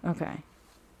 Okay.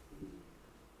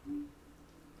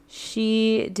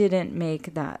 She didn't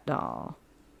make that doll.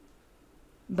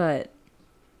 But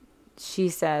she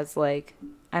says, like,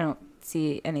 I don't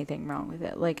see anything wrong with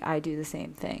it. Like, I do the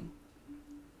same thing.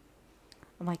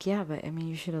 I'm like, yeah, but, I mean,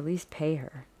 you should at least pay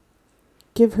her.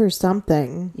 Give her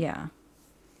something. Yeah.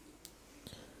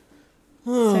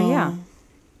 Oh. So, yeah.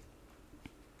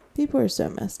 People are so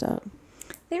messed up.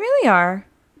 They really are.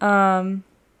 And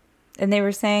they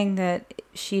were saying that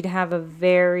she'd have a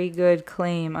very good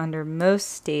claim under most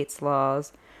states'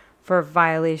 laws for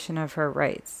violation of her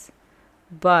rights.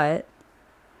 But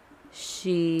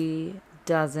she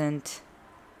doesn't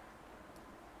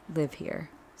live here.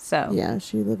 So yeah,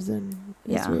 she lives in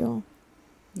Israel.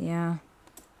 Yeah.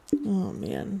 Oh,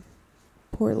 man.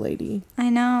 Poor lady. I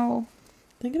know.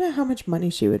 Think about how much money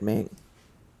she would make.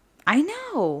 I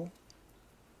know.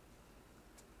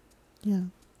 Yeah.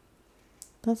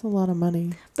 That's a lot of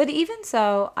money. But even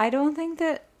so, I don't think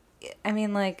that, I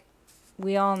mean, like,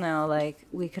 we all know, like,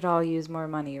 we could all use more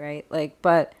money, right? Like,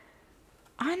 but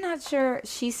I'm not sure.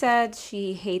 She said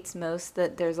she hates most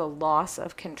that there's a loss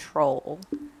of control.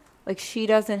 Like, she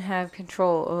doesn't have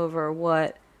control over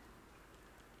what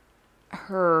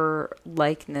her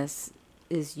likeness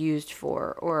is used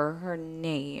for, or her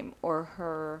name, or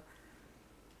her,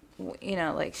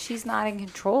 like, she's not in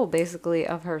control, basically,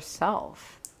 of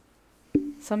herself.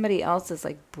 Somebody else is,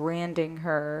 like, branding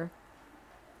her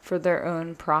for their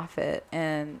own profit,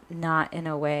 and not in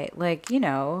a way, like,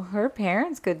 her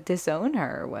parents could disown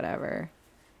her or whatever.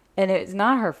 And it's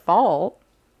not her fault.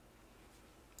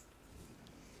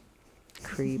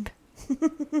 Creep.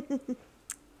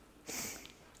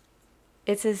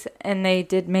 It's this, and they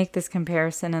did make this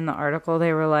comparison in the article.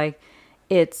 They were like,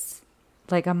 it's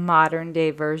like a modern day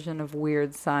version of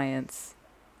Weird Science.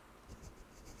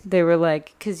 They were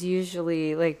like, because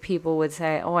usually, like, people would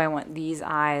say, oh, I want these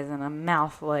eyes and a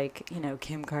mouth like,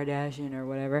 Kim Kardashian or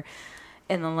whatever.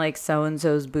 And then, like,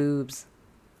 so-and-so's boobs.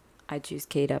 I'd choose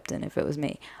Kate Upton if it was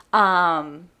me. But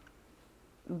I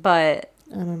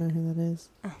don't know who that is.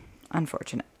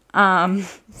 Unfortunate.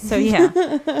 So, yeah.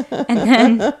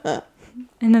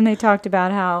 And then they talked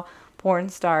about how porn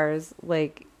stars,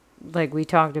 like we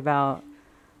talked about,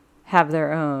 have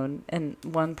their own. And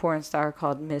one porn star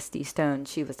called Misty Stone,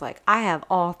 she was like, I have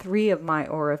all 3 of my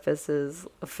orifices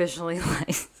officially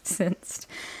licensed.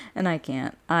 And I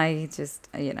can't. I just,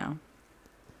 And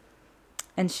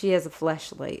she has a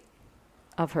fleshlight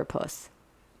of her puss.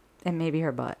 And maybe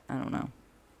her butt. I don't know.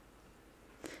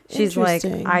 She's like,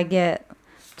 I get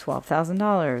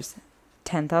 $12,000,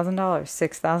 $10,000,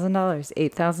 $6,000,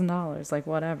 $8,000, like,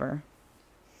 whatever.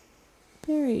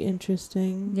 Very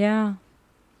interesting. Yeah.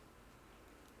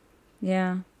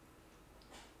 Yeah.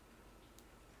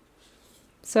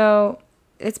 So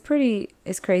it's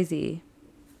crazy,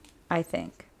 I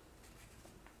think.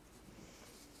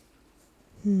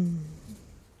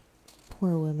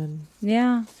 Poor women.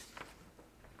 Yeah.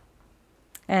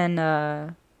 And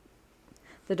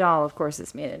the doll, of course,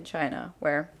 is made in China,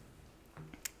 where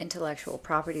intellectual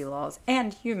property laws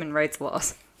and human rights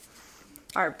laws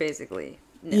are basically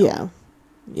nil. Yeah.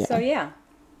 Yeah. So, yeah.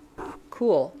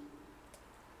 Cool.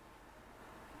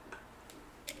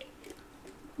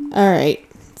 All right.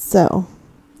 So,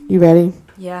 you ready?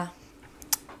 Yeah.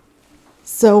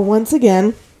 So, once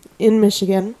again, in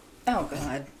Michigan. Oh,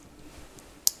 God.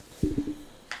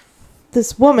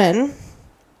 This woman,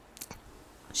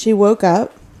 she woke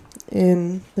up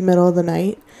in the middle of the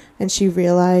night and she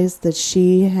realized that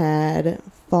she had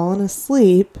fallen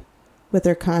asleep with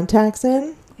her contacts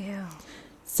in. Yeah.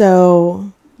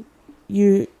 So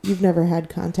you've never had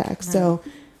contacts. No. So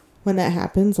when that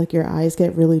happens, like, your eyes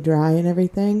get really dry and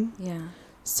everything. Yeah.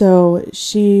 So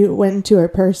she went into her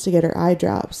purse to get her eye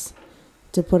drops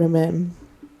to put them in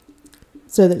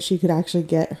so that she could actually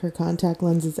get her contact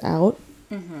lenses out.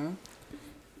 Mm-hmm.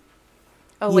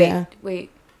 Oh, Yeah. wait.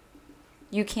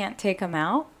 You can't take them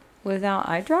out without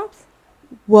eye drops?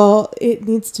 Well, it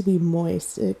needs to be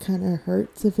moist. It kind of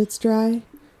hurts if it's dry.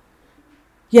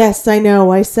 Yes, I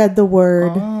know. I said the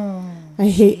word. Oh,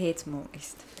 she hates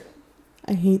moist.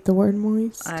 I hate the word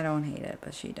moist. I don't hate it,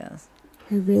 but she does.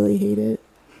 I really hate it.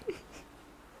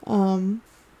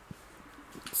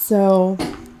 So,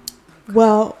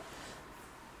 well,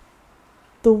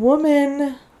 the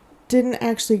woman didn't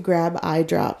actually grab eye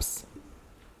drops.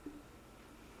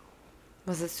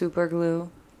 Was it super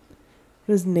glue?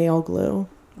 It was nail glue.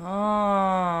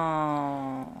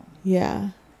 Oh. Yeah.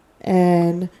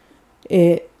 And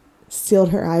it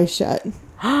sealed her eyes shut.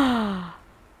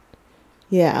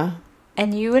 Yeah.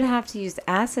 And you would have to use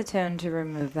acetone to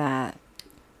remove that.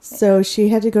 So she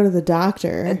had to go to the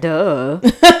doctor. Duh.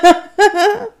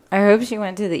 I hope she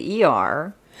went to the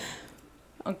ER.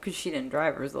 Oh, because she didn't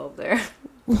drive herself there.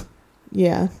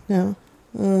 Yeah, no.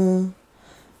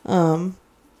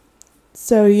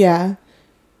 So yeah,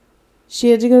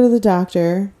 she had to go to the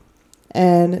doctor,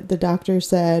 and the doctor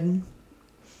said,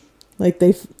 like,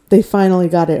 they finally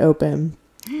got it open,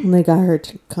 and they got her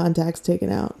contacts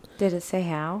taken out. Did it say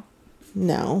how?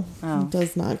 No, Oh. It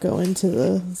does not go into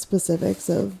the specifics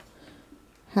of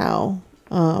how.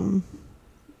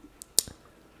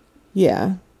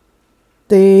 Yeah,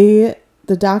 the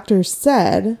doctor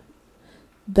said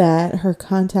that her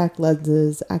contact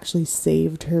lenses actually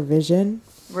saved her vision.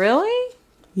 Really?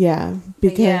 Yeah,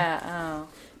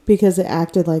 because it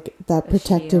acted like that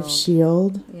protective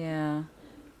shield. Yeah.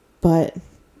 But,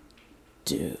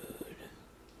 dude,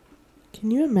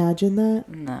 can you imagine that?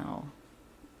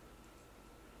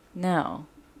 No.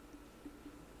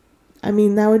 I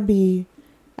mean, that would be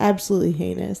absolutely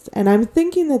heinous. And I'm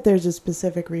thinking that there's a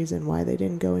specific reason why they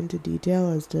didn't go into detail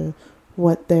as to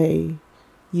what they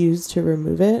use to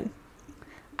remove it.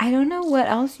 I don't know what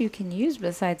else you can use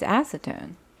besides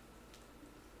acetone.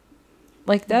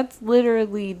 Like, that's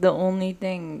literally the only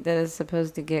thing that is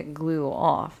supposed to get glue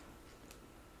off.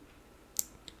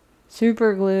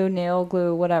 Super glue, nail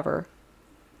glue, whatever.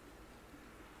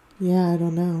 Yeah, I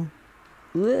don't know.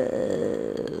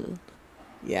 Ugh.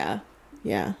 Yeah.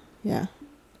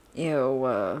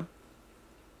 Ew.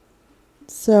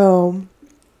 So,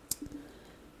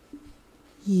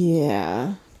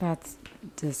 yeah. That's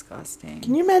disgusting.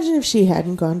 Can you imagine if she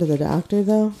hadn't gone to the doctor,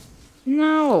 though?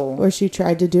 No. Or she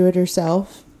tried to do it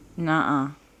herself? Nuh-uh.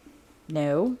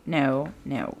 No.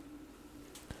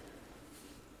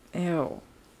 Ew.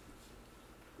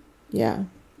 Yeah.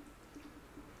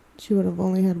 She would have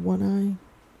only had one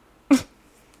eye.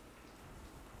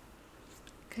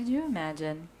 Could you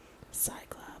imagine?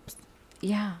 Cyclops.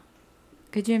 Yeah.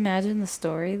 Could you imagine the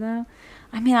story, though?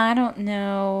 I mean, I don't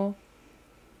know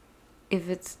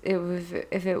if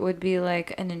it would be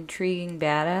like an intriguing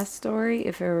badass story,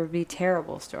 if it would be a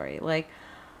terrible story. Like,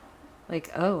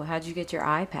 oh, how'd you get your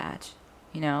eye patch?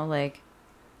 You know, like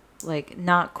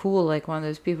not cool, like one of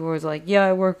those people who was like, yeah,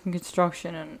 I work in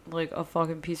construction and like a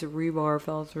fucking piece of rebar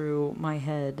fell through my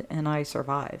head and I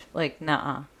survived. Like,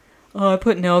 nuh-uh. Oh, I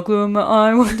put nail glue in my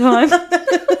eye one time.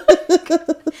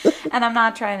 And I'm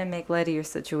not trying to make light of your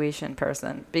situation,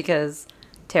 person, because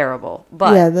terrible.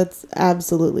 But yeah, that's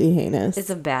absolutely heinous. it's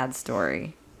a bad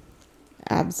story.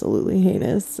 Absolutely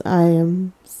heinous. I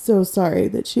am so sorry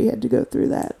that she had to go through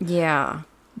that. Yeah.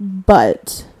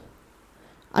 But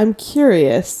I'm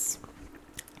curious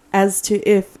as to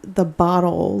if the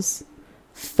bottles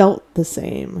felt the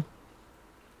same.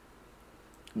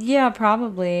 Yeah,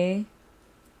 probably.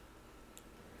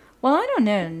 Well, I don't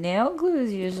know. Nail glue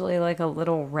is usually like a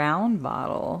little round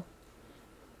bottle.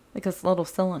 Like a little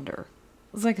cylinder.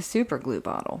 It's like a super glue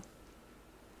bottle.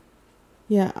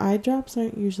 Yeah, eye drops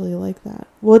aren't usually like that.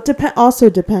 Well, it also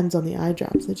depends on the eye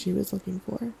drops that she was looking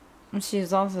for. And she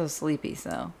was also sleepy,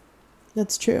 so.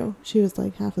 That's true. She was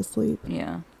like half asleep.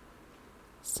 Yeah.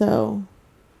 So.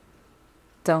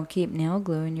 Don't keep nail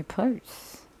glue in your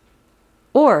purse.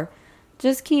 Or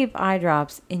just keep eye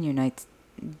drops in your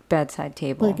bedside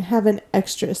table. Like have an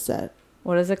extra set.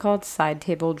 What is it called? Side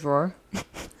table drawer?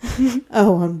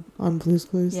 Oh, on Blue's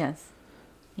Clues? Yes.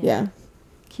 Yeah.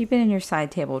 Keep it in your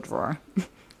side table drawer.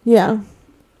 Yeah.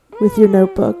 With your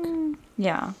notebook.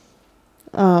 Yeah.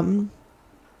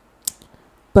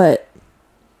 But,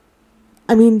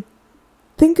 I mean,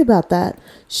 think about that.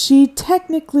 She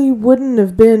technically wouldn't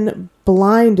have been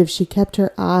blind if she kept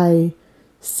her eye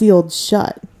sealed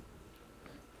shut.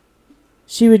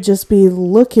 She would just be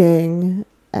looking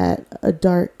at a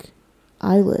dark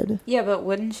eyelid. Yeah, but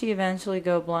wouldn't she eventually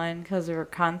go blind because her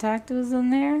contact was in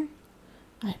there?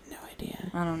 I have no idea.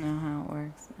 I don't know how it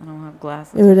works. I don't have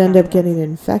glasses. It would end up getting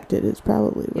infected is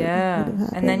probably what would have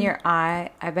happened. And then your eye,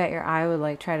 I bet your eye would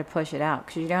like try to push it out.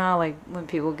 Because you know how like when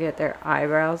people get their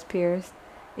eyebrows pierced,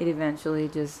 it eventually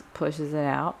just pushes it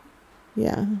out?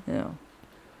 Yeah. Ew.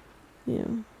 Yeah.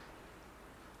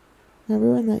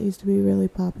 Remember when that used to be really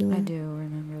popular? I do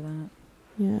remember that.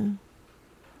 Yeah.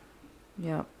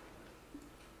 Yep.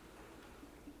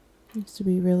 Used to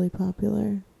be really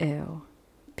popular. Ew.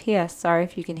 P.S. Sorry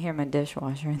if you can hear my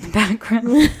dishwasher in the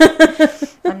background.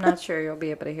 I'm not sure you'll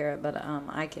be able to hear it, but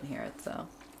I can hear it, so.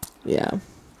 Yeah.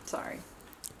 Sorry.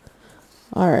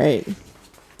 All right.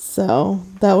 So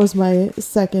that was my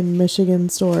second Michigan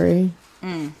story.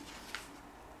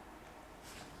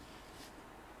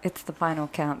 It's the final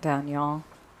countdown, y'all.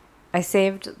 I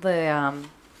saved the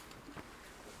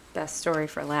best story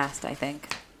for last, I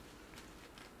think.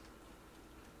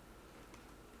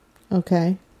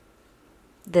 Okay.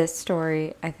 This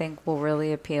story, I think, will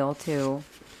really appeal to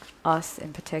us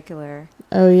in particular.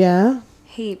 Oh, yeah?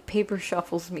 Hey, paper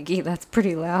shuffles, McGee. That's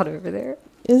pretty loud over there.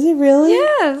 Is it really?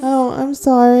 Yes. Oh, I'm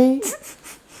sorry.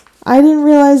 I didn't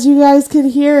realize you guys could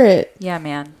hear it. Yeah,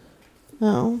 man.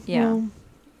 Oh. Yeah. Well.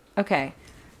 Okay.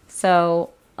 So,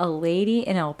 a lady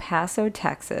in El Paso,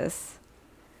 Texas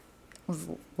was,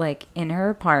 like, in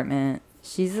her apartment.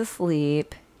 She's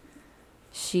asleep.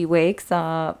 She wakes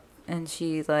up and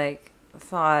she, like,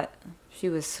 thought she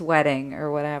was sweating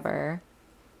or whatever.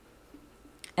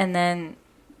 And then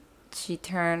she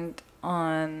turned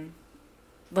on,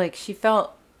 like, she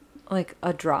felt like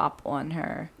a drop on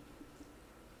her.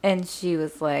 And she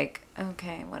was like,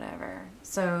 okay, whatever.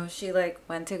 So she, like,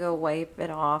 went to go wipe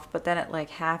it off, but then it,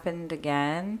 like, happened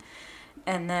again.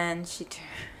 And then she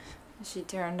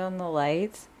turned on the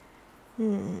lights.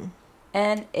 And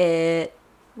it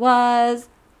was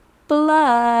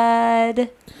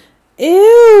blood.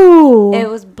 Ew. It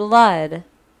was blood.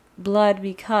 blood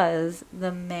because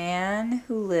the man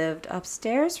who lived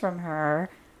upstairs from her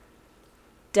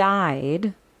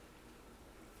died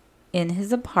in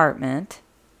his apartment.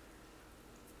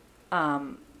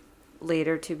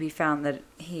 Later to be found that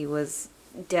he was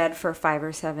dead for 5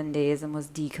 or 7 days and was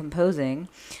decomposing.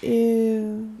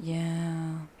 Ew.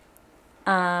 Yeah.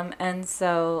 And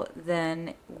so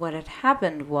then what had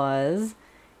happened was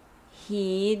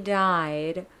he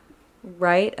died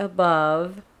right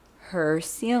above her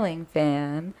ceiling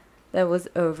fan that was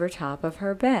over top of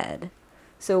her bed.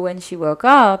 So when she woke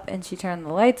up and she turned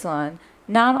the lights on,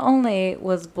 not only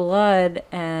was blood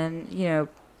and,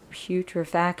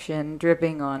 putrefaction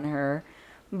dripping on her,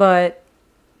 but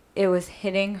it was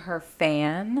hitting her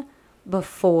fan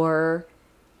before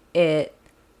it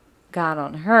got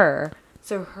on her.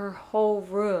 So her whole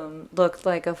room looked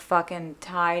like a fucking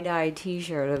tie-dye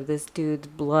t-shirt of this dude's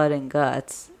blood and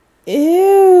guts.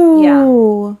 Ew.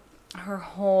 Yeah. Her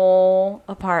whole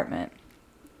apartment.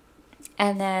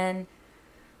 And then,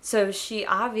 so she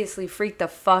obviously freaked the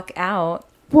fuck out.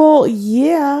 Well,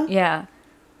 yeah. Yeah.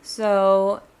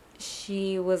 So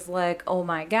she was like, oh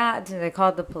my God. So they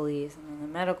called the police, and then the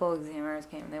medical examiners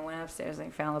came. They went upstairs,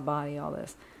 they found the body, all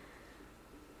this.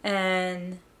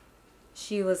 And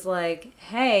she was like,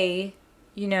 hey,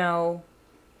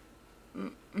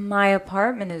 my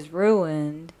apartment is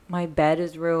ruined. My bed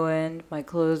is ruined. My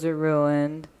clothes are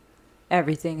ruined.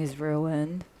 Everything is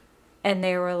ruined. And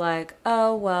they were like,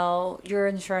 oh, well, your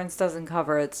insurance doesn't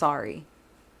cover it. Sorry.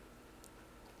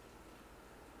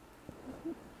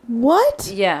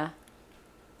 What? Yeah.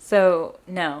 So,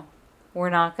 no. We're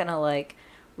not going to,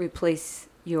 replace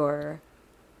your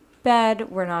bed.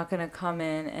 We're not going to come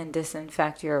in and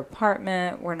disinfect your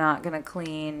apartment. We're not going to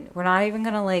clean. We're not even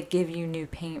going to, give you new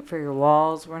paint for your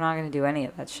walls. We're not going to do any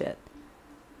of that shit.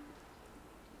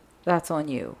 That's on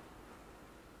you.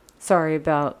 Sorry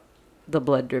about the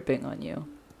blood dripping on you,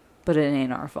 but it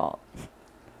ain't our fault.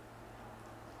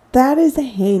 That is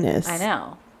heinous. I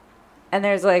know. And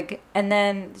there's and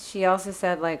then she also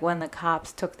said when the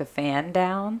cops took the fan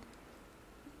down,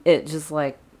 it just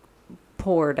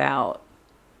poured out.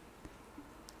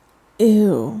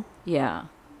 Ew. Yeah.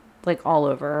 All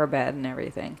over her bed and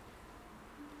everything.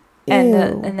 Ew.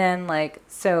 And then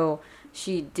so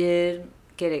she did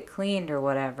get it cleaned or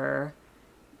whatever,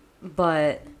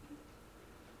 but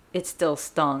it still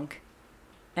stunk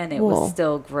and it was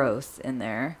still gross in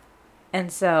there. And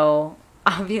so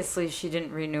obviously she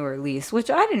didn't renew her lease, which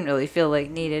I didn't really feel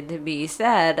needed to be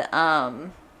said.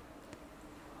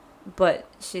 But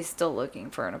she's still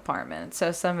looking for an apartment.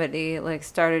 So somebody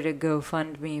started a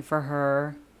GoFundMe for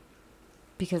her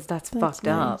because that's fucked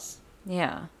up.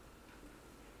 Yeah.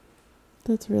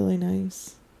 That's really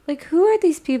nice. Who are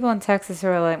these people in Texas who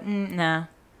are nah,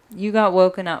 you got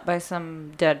woken up by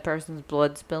some dead person's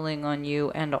blood spilling on you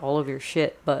and all of your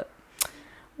shit, but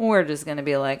we're just going to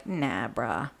be nah,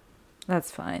 bruh.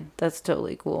 That's fine. That's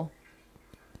totally cool.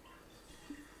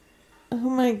 Oh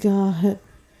my God.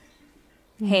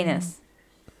 Heinous.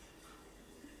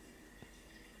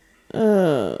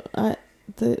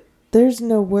 There's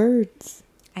no words.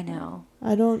 I know.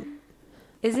 I don't.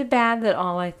 Is it bad that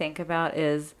all I think about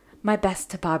is my best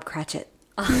to Bob Cratchit?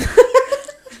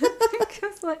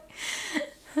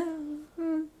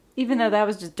 Even though that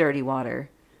was just dirty water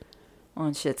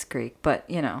on Schitt's Creek, but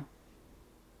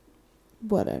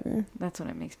Whatever. That's what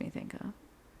it makes me think of.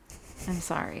 I'm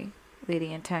sorry,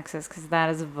 lady in Texas, because that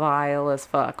is vile as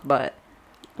fuck, but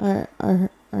our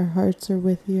hearts are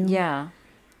with you. Yeah.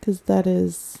 Because that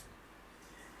is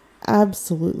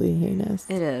absolutely heinous.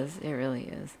 It is. It really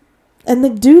is. And the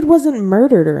dude wasn't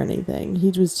murdered or anything.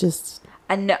 He was just...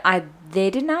 They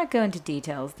did not go into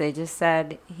details. They just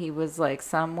said he was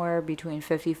somewhere between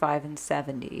 55 and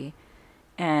 70.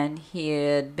 And he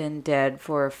had been dead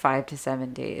for 5 to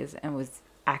 7 days and was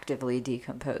actively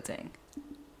decomposing.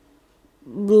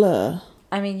 Blah.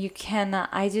 I mean, you cannot...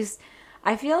 I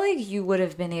feel like you would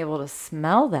have been able to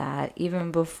smell that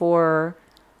even before...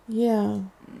 Yeah.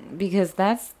 Because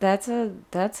that's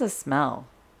a smell.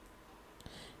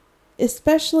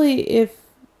 Especially if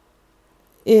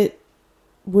it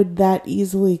would that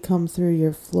easily come through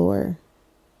your floor.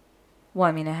 Well,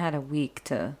 I mean, I had a week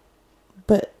to...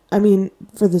 But, I mean,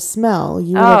 for the smell,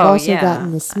 you would have also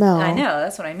gotten the smell. I know,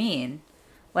 that's what I mean.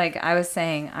 I was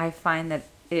saying, I find that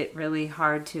it really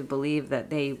hard to believe that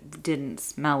they didn't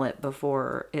smell it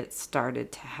before it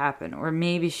started to happen. Or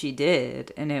maybe she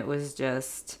did, and it was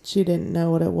just... She didn't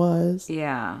know what it was.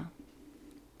 Yeah.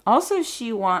 Also,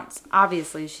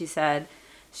 obviously, she said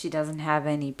she doesn't have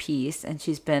any peace, and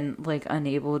she's been,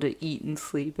 unable to eat and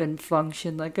sleep and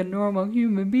function like a normal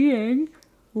human being.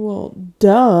 Well,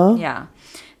 duh. Yeah.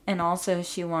 And also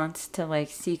she wants to, like,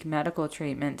 seek medical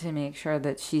treatment to make sure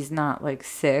that she's not, like,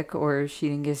 sick or she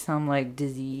didn't get some, like,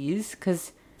 disease.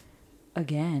 Because,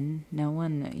 again, no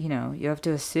one, you have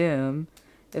to assume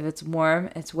if it's warm,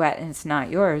 it's wet, and it's not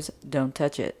yours, don't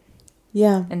touch it.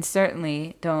 Yeah. And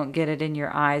certainly don't get it in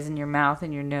your eyes and your mouth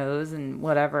and your nose and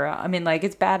whatever. I mean, like,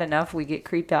 it's bad enough we get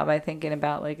creeped out by thinking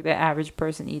about, like, the average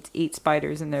person eats 8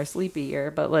 spiders in their sleepy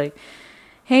year. But, like,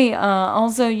 hey,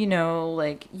 also,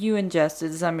 like, you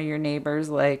ingested some of your neighbors,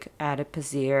 like,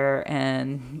 adipocere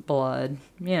and blood.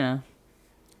 Yeah.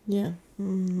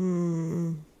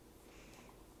 Mm-hmm.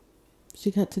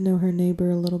 She got to know her neighbor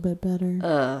a little bit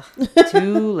better.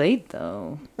 Too late,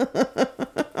 though.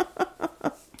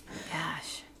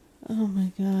 Oh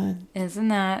my God. Isn't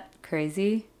that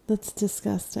crazy? That's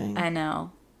disgusting. I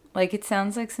know. Like, it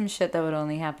sounds like some shit that would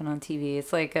only happen on TV.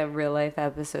 It's like a real life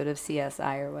episode of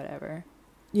CSI or whatever.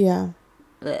 Yeah.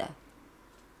 Blech.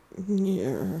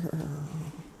 Yeah.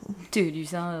 Dude, you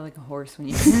sounded like a horse when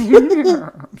you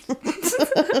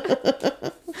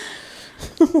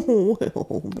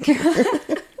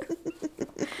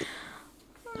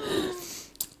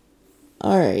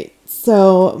All right.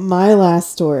 So my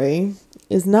last story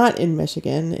is not in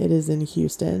Michigan. It is in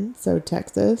Houston, so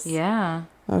Texas. Yeah.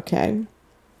 Okay.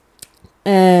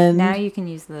 And now you can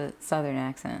use the southern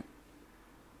accent.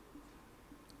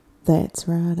 That's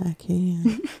right, I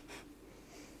can.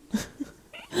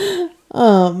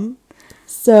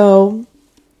 So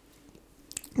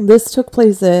this took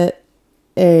place at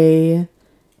a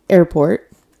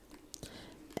airport,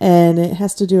 and it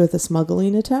has to do with a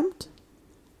smuggling attempt.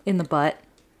 In the butt.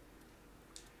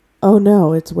 Oh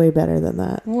no, it's way better than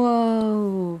that.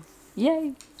 Whoa.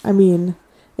 Yay. I mean,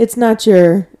 it's not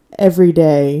your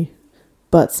everyday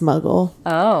butt smuggle.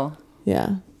 Oh.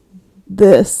 Yeah.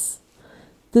 This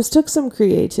took some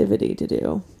creativity to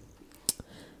do.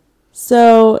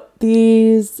 So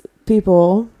these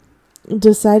people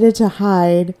decided to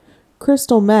hide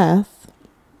crystal meth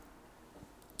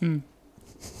in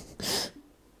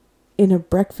a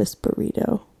breakfast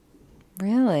burrito.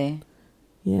 Really?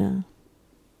 Yeah.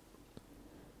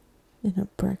 In a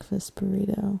breakfast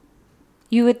burrito.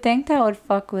 You would think that would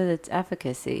fuck with its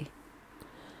efficacy.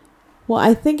 Well,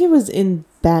 I think it was in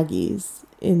baggies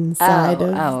inside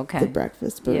of okay. the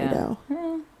breakfast burrito.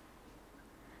 Yeah.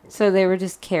 So they were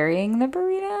just carrying the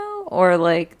burrito? Or,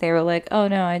 like, they were like, oh,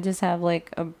 no, I just have,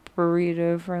 like, a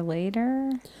burrito for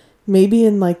later? Maybe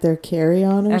in, like, their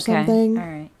carry-on or something. All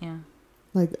right, yeah.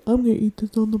 Like, I'm going to eat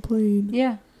this on the plane.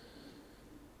 Yeah.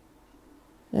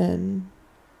 And,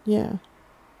 yeah.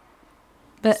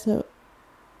 But so,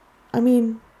 I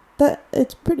mean,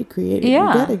 it's pretty creative. Yeah.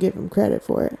 You gotta give them credit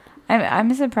for it.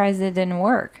 I'm surprised it didn't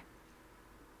work.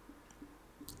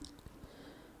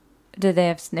 Did they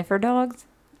have sniffer dogs?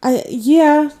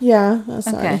 Yeah. Sorry.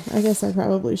 Okay. I guess I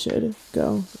probably should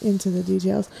go into the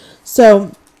details.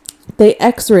 So, they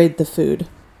x-rayed the food.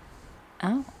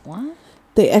 Oh, what?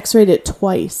 They x-rayed it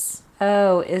twice.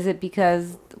 Oh, is it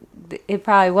because it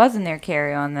probably was in their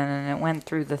carry-on then and it went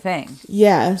through the thing?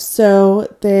 Yeah,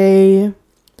 so they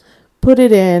put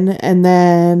it in and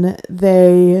then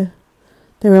they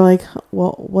were like,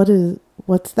 well,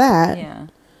 what's that? Yeah.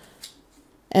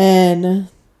 And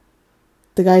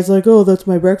the guy's like, oh, that's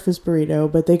my breakfast burrito.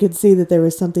 But they could see that there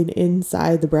was something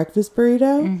inside the breakfast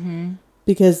burrito. Mm-hmm.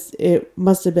 Because it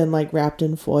must have been like wrapped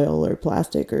in foil or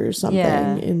plastic or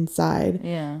something inside.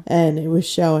 Yeah. And it was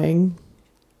showing.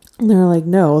 And they were like,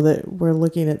 no, that we're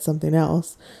looking at something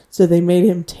else. So they made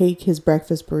him take his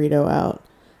breakfast burrito out.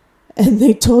 And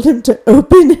they told him to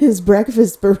open his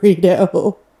breakfast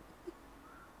burrito.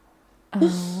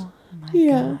 Oh my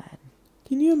God.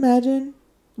 Can you imagine?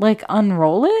 Like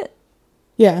unroll it?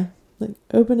 Yeah. Like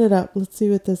open it up. Let's see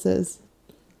what this is.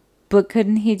 But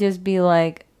couldn't he just be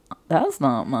like, that's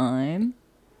not mine?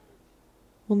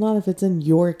 Well, not if it's in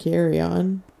your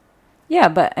carry-on. Yeah,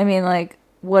 but I mean, like,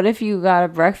 what if you got a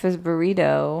breakfast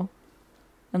burrito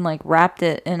and like wrapped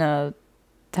it in a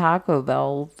Taco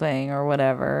Bell thing or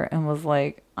whatever and was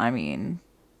like, I mean,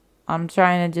 I'm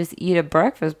trying to just eat a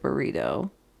breakfast burrito.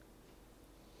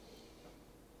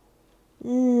 I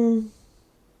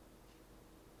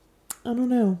don't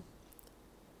know.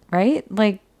 Right?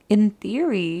 Like, in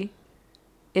theory,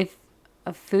 if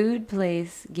a food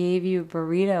place gave you a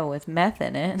burrito with meth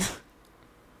in it,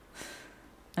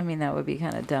 I mean, that would be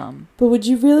kind of dumb. But would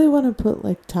you really want to put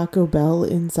like Taco Bell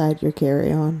inside your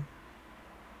carry-on?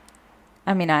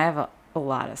 I mean, I have a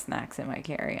lot of snacks in my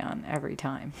carry-on every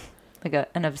time. Like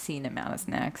an obscene amount of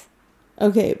snacks.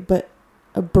 Okay, but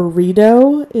a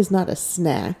burrito is not a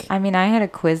snack. I mean, I had a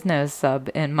Quiznos sub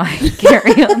in my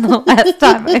carry-on the last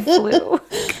time I flew.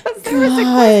 There was a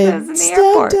Quiznos in the Stop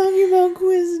airport. talking about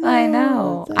Quiznos. I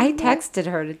know. I texted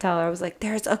her to tell her. I was like,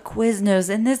 there's a Quiznos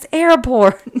in this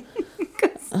airport.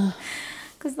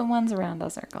 Because the ones around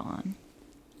us are gone.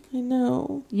 I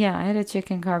know. Yeah, I had a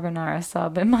chicken carbonara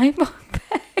sub in my book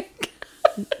bag.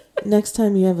 Next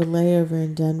time you have a layover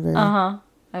in Denver. Uh-huh.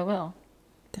 I will.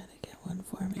 Gotta get one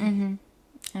for me. Mm-hmm.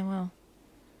 I will.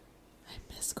 I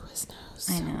miss Quiznos.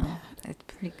 I so know. bad. It's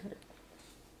pretty good.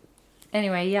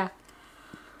 Anyway, yeah.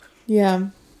 Yeah.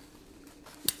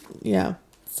 Yeah.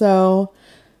 So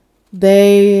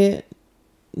the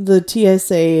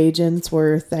TSA agents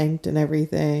were thanked and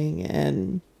everything,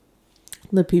 and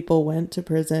the people went to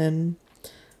prison.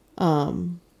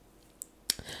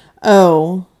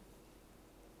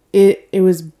 It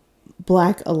was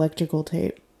black electrical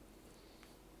tape.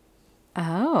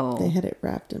 Oh. They had it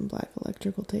wrapped in black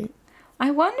electrical tape.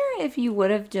 I wonder if you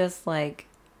would have just, like,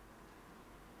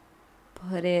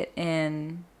 put it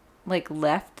in, like,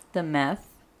 left the meth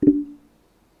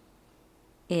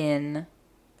in,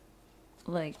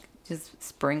 like, just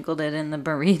sprinkled it in the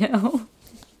burrito.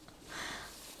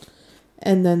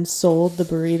 And then sold the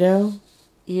burrito?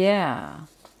 Yeah.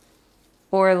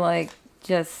 Or, like,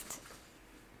 just,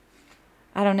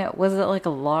 I don't know, was it, like, a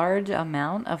large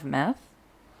amount of meth?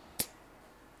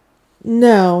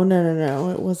 No.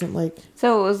 It wasn't like...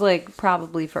 So it was, like,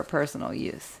 probably for personal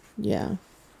use. Yeah.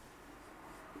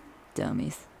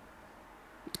 Dummies.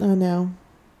 Oh, no.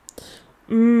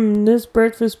 This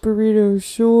breakfast burrito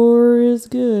sure is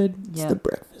good. It's Yep. the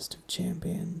breakfast of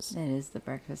champions. It is the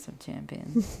breakfast of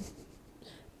champions.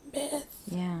 Myth.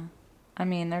 Yeah. I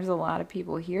mean, there's a lot of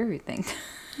people here who think.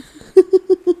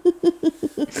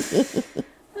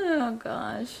 Oh,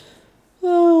 gosh.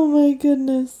 Oh, my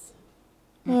goodness.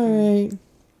 All right.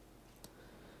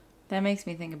 That makes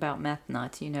me think about meth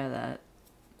nuts. You know that.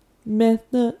 Meth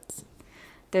nuts.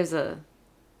 There's a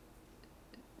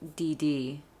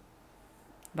DD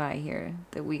by here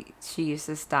that she used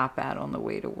to stop at on the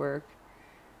way to work.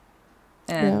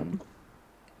 And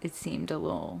it seemed a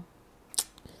little...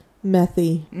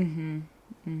 Methy. Mm-hmm.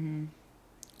 Mm-hmm.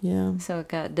 Yeah. So it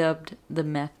got dubbed the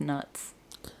meth nuts.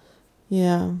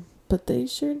 Yeah. But they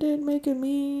sure did make a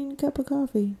mean cup of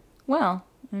coffee. Well,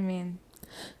 I mean...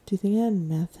 Do you think it had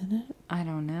meth in it? I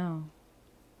don't know.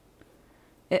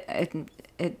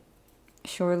 It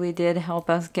surely did help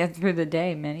us get through the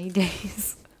day many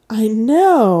days. I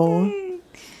know.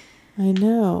 I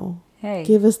know. Hey.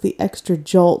 Gave us the extra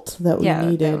jolt that we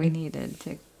needed. That we needed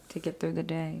to get through the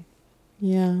day.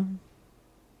 Yeah.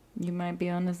 You might be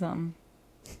onto something.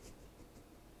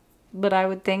 But I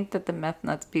would think that the meth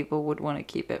nuts people would want to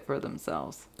keep it for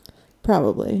themselves.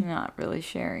 Probably. Not really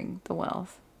sharing the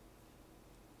wealth.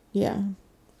 Yeah.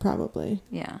 Probably.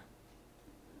 Yeah.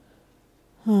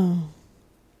 Oh.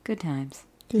 Good times.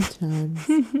 Good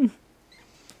times.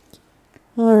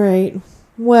 All right.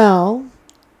 Well,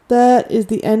 that is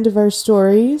the end of our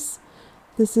stories.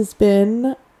 This has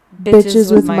been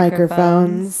Bitches with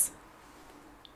Microphones.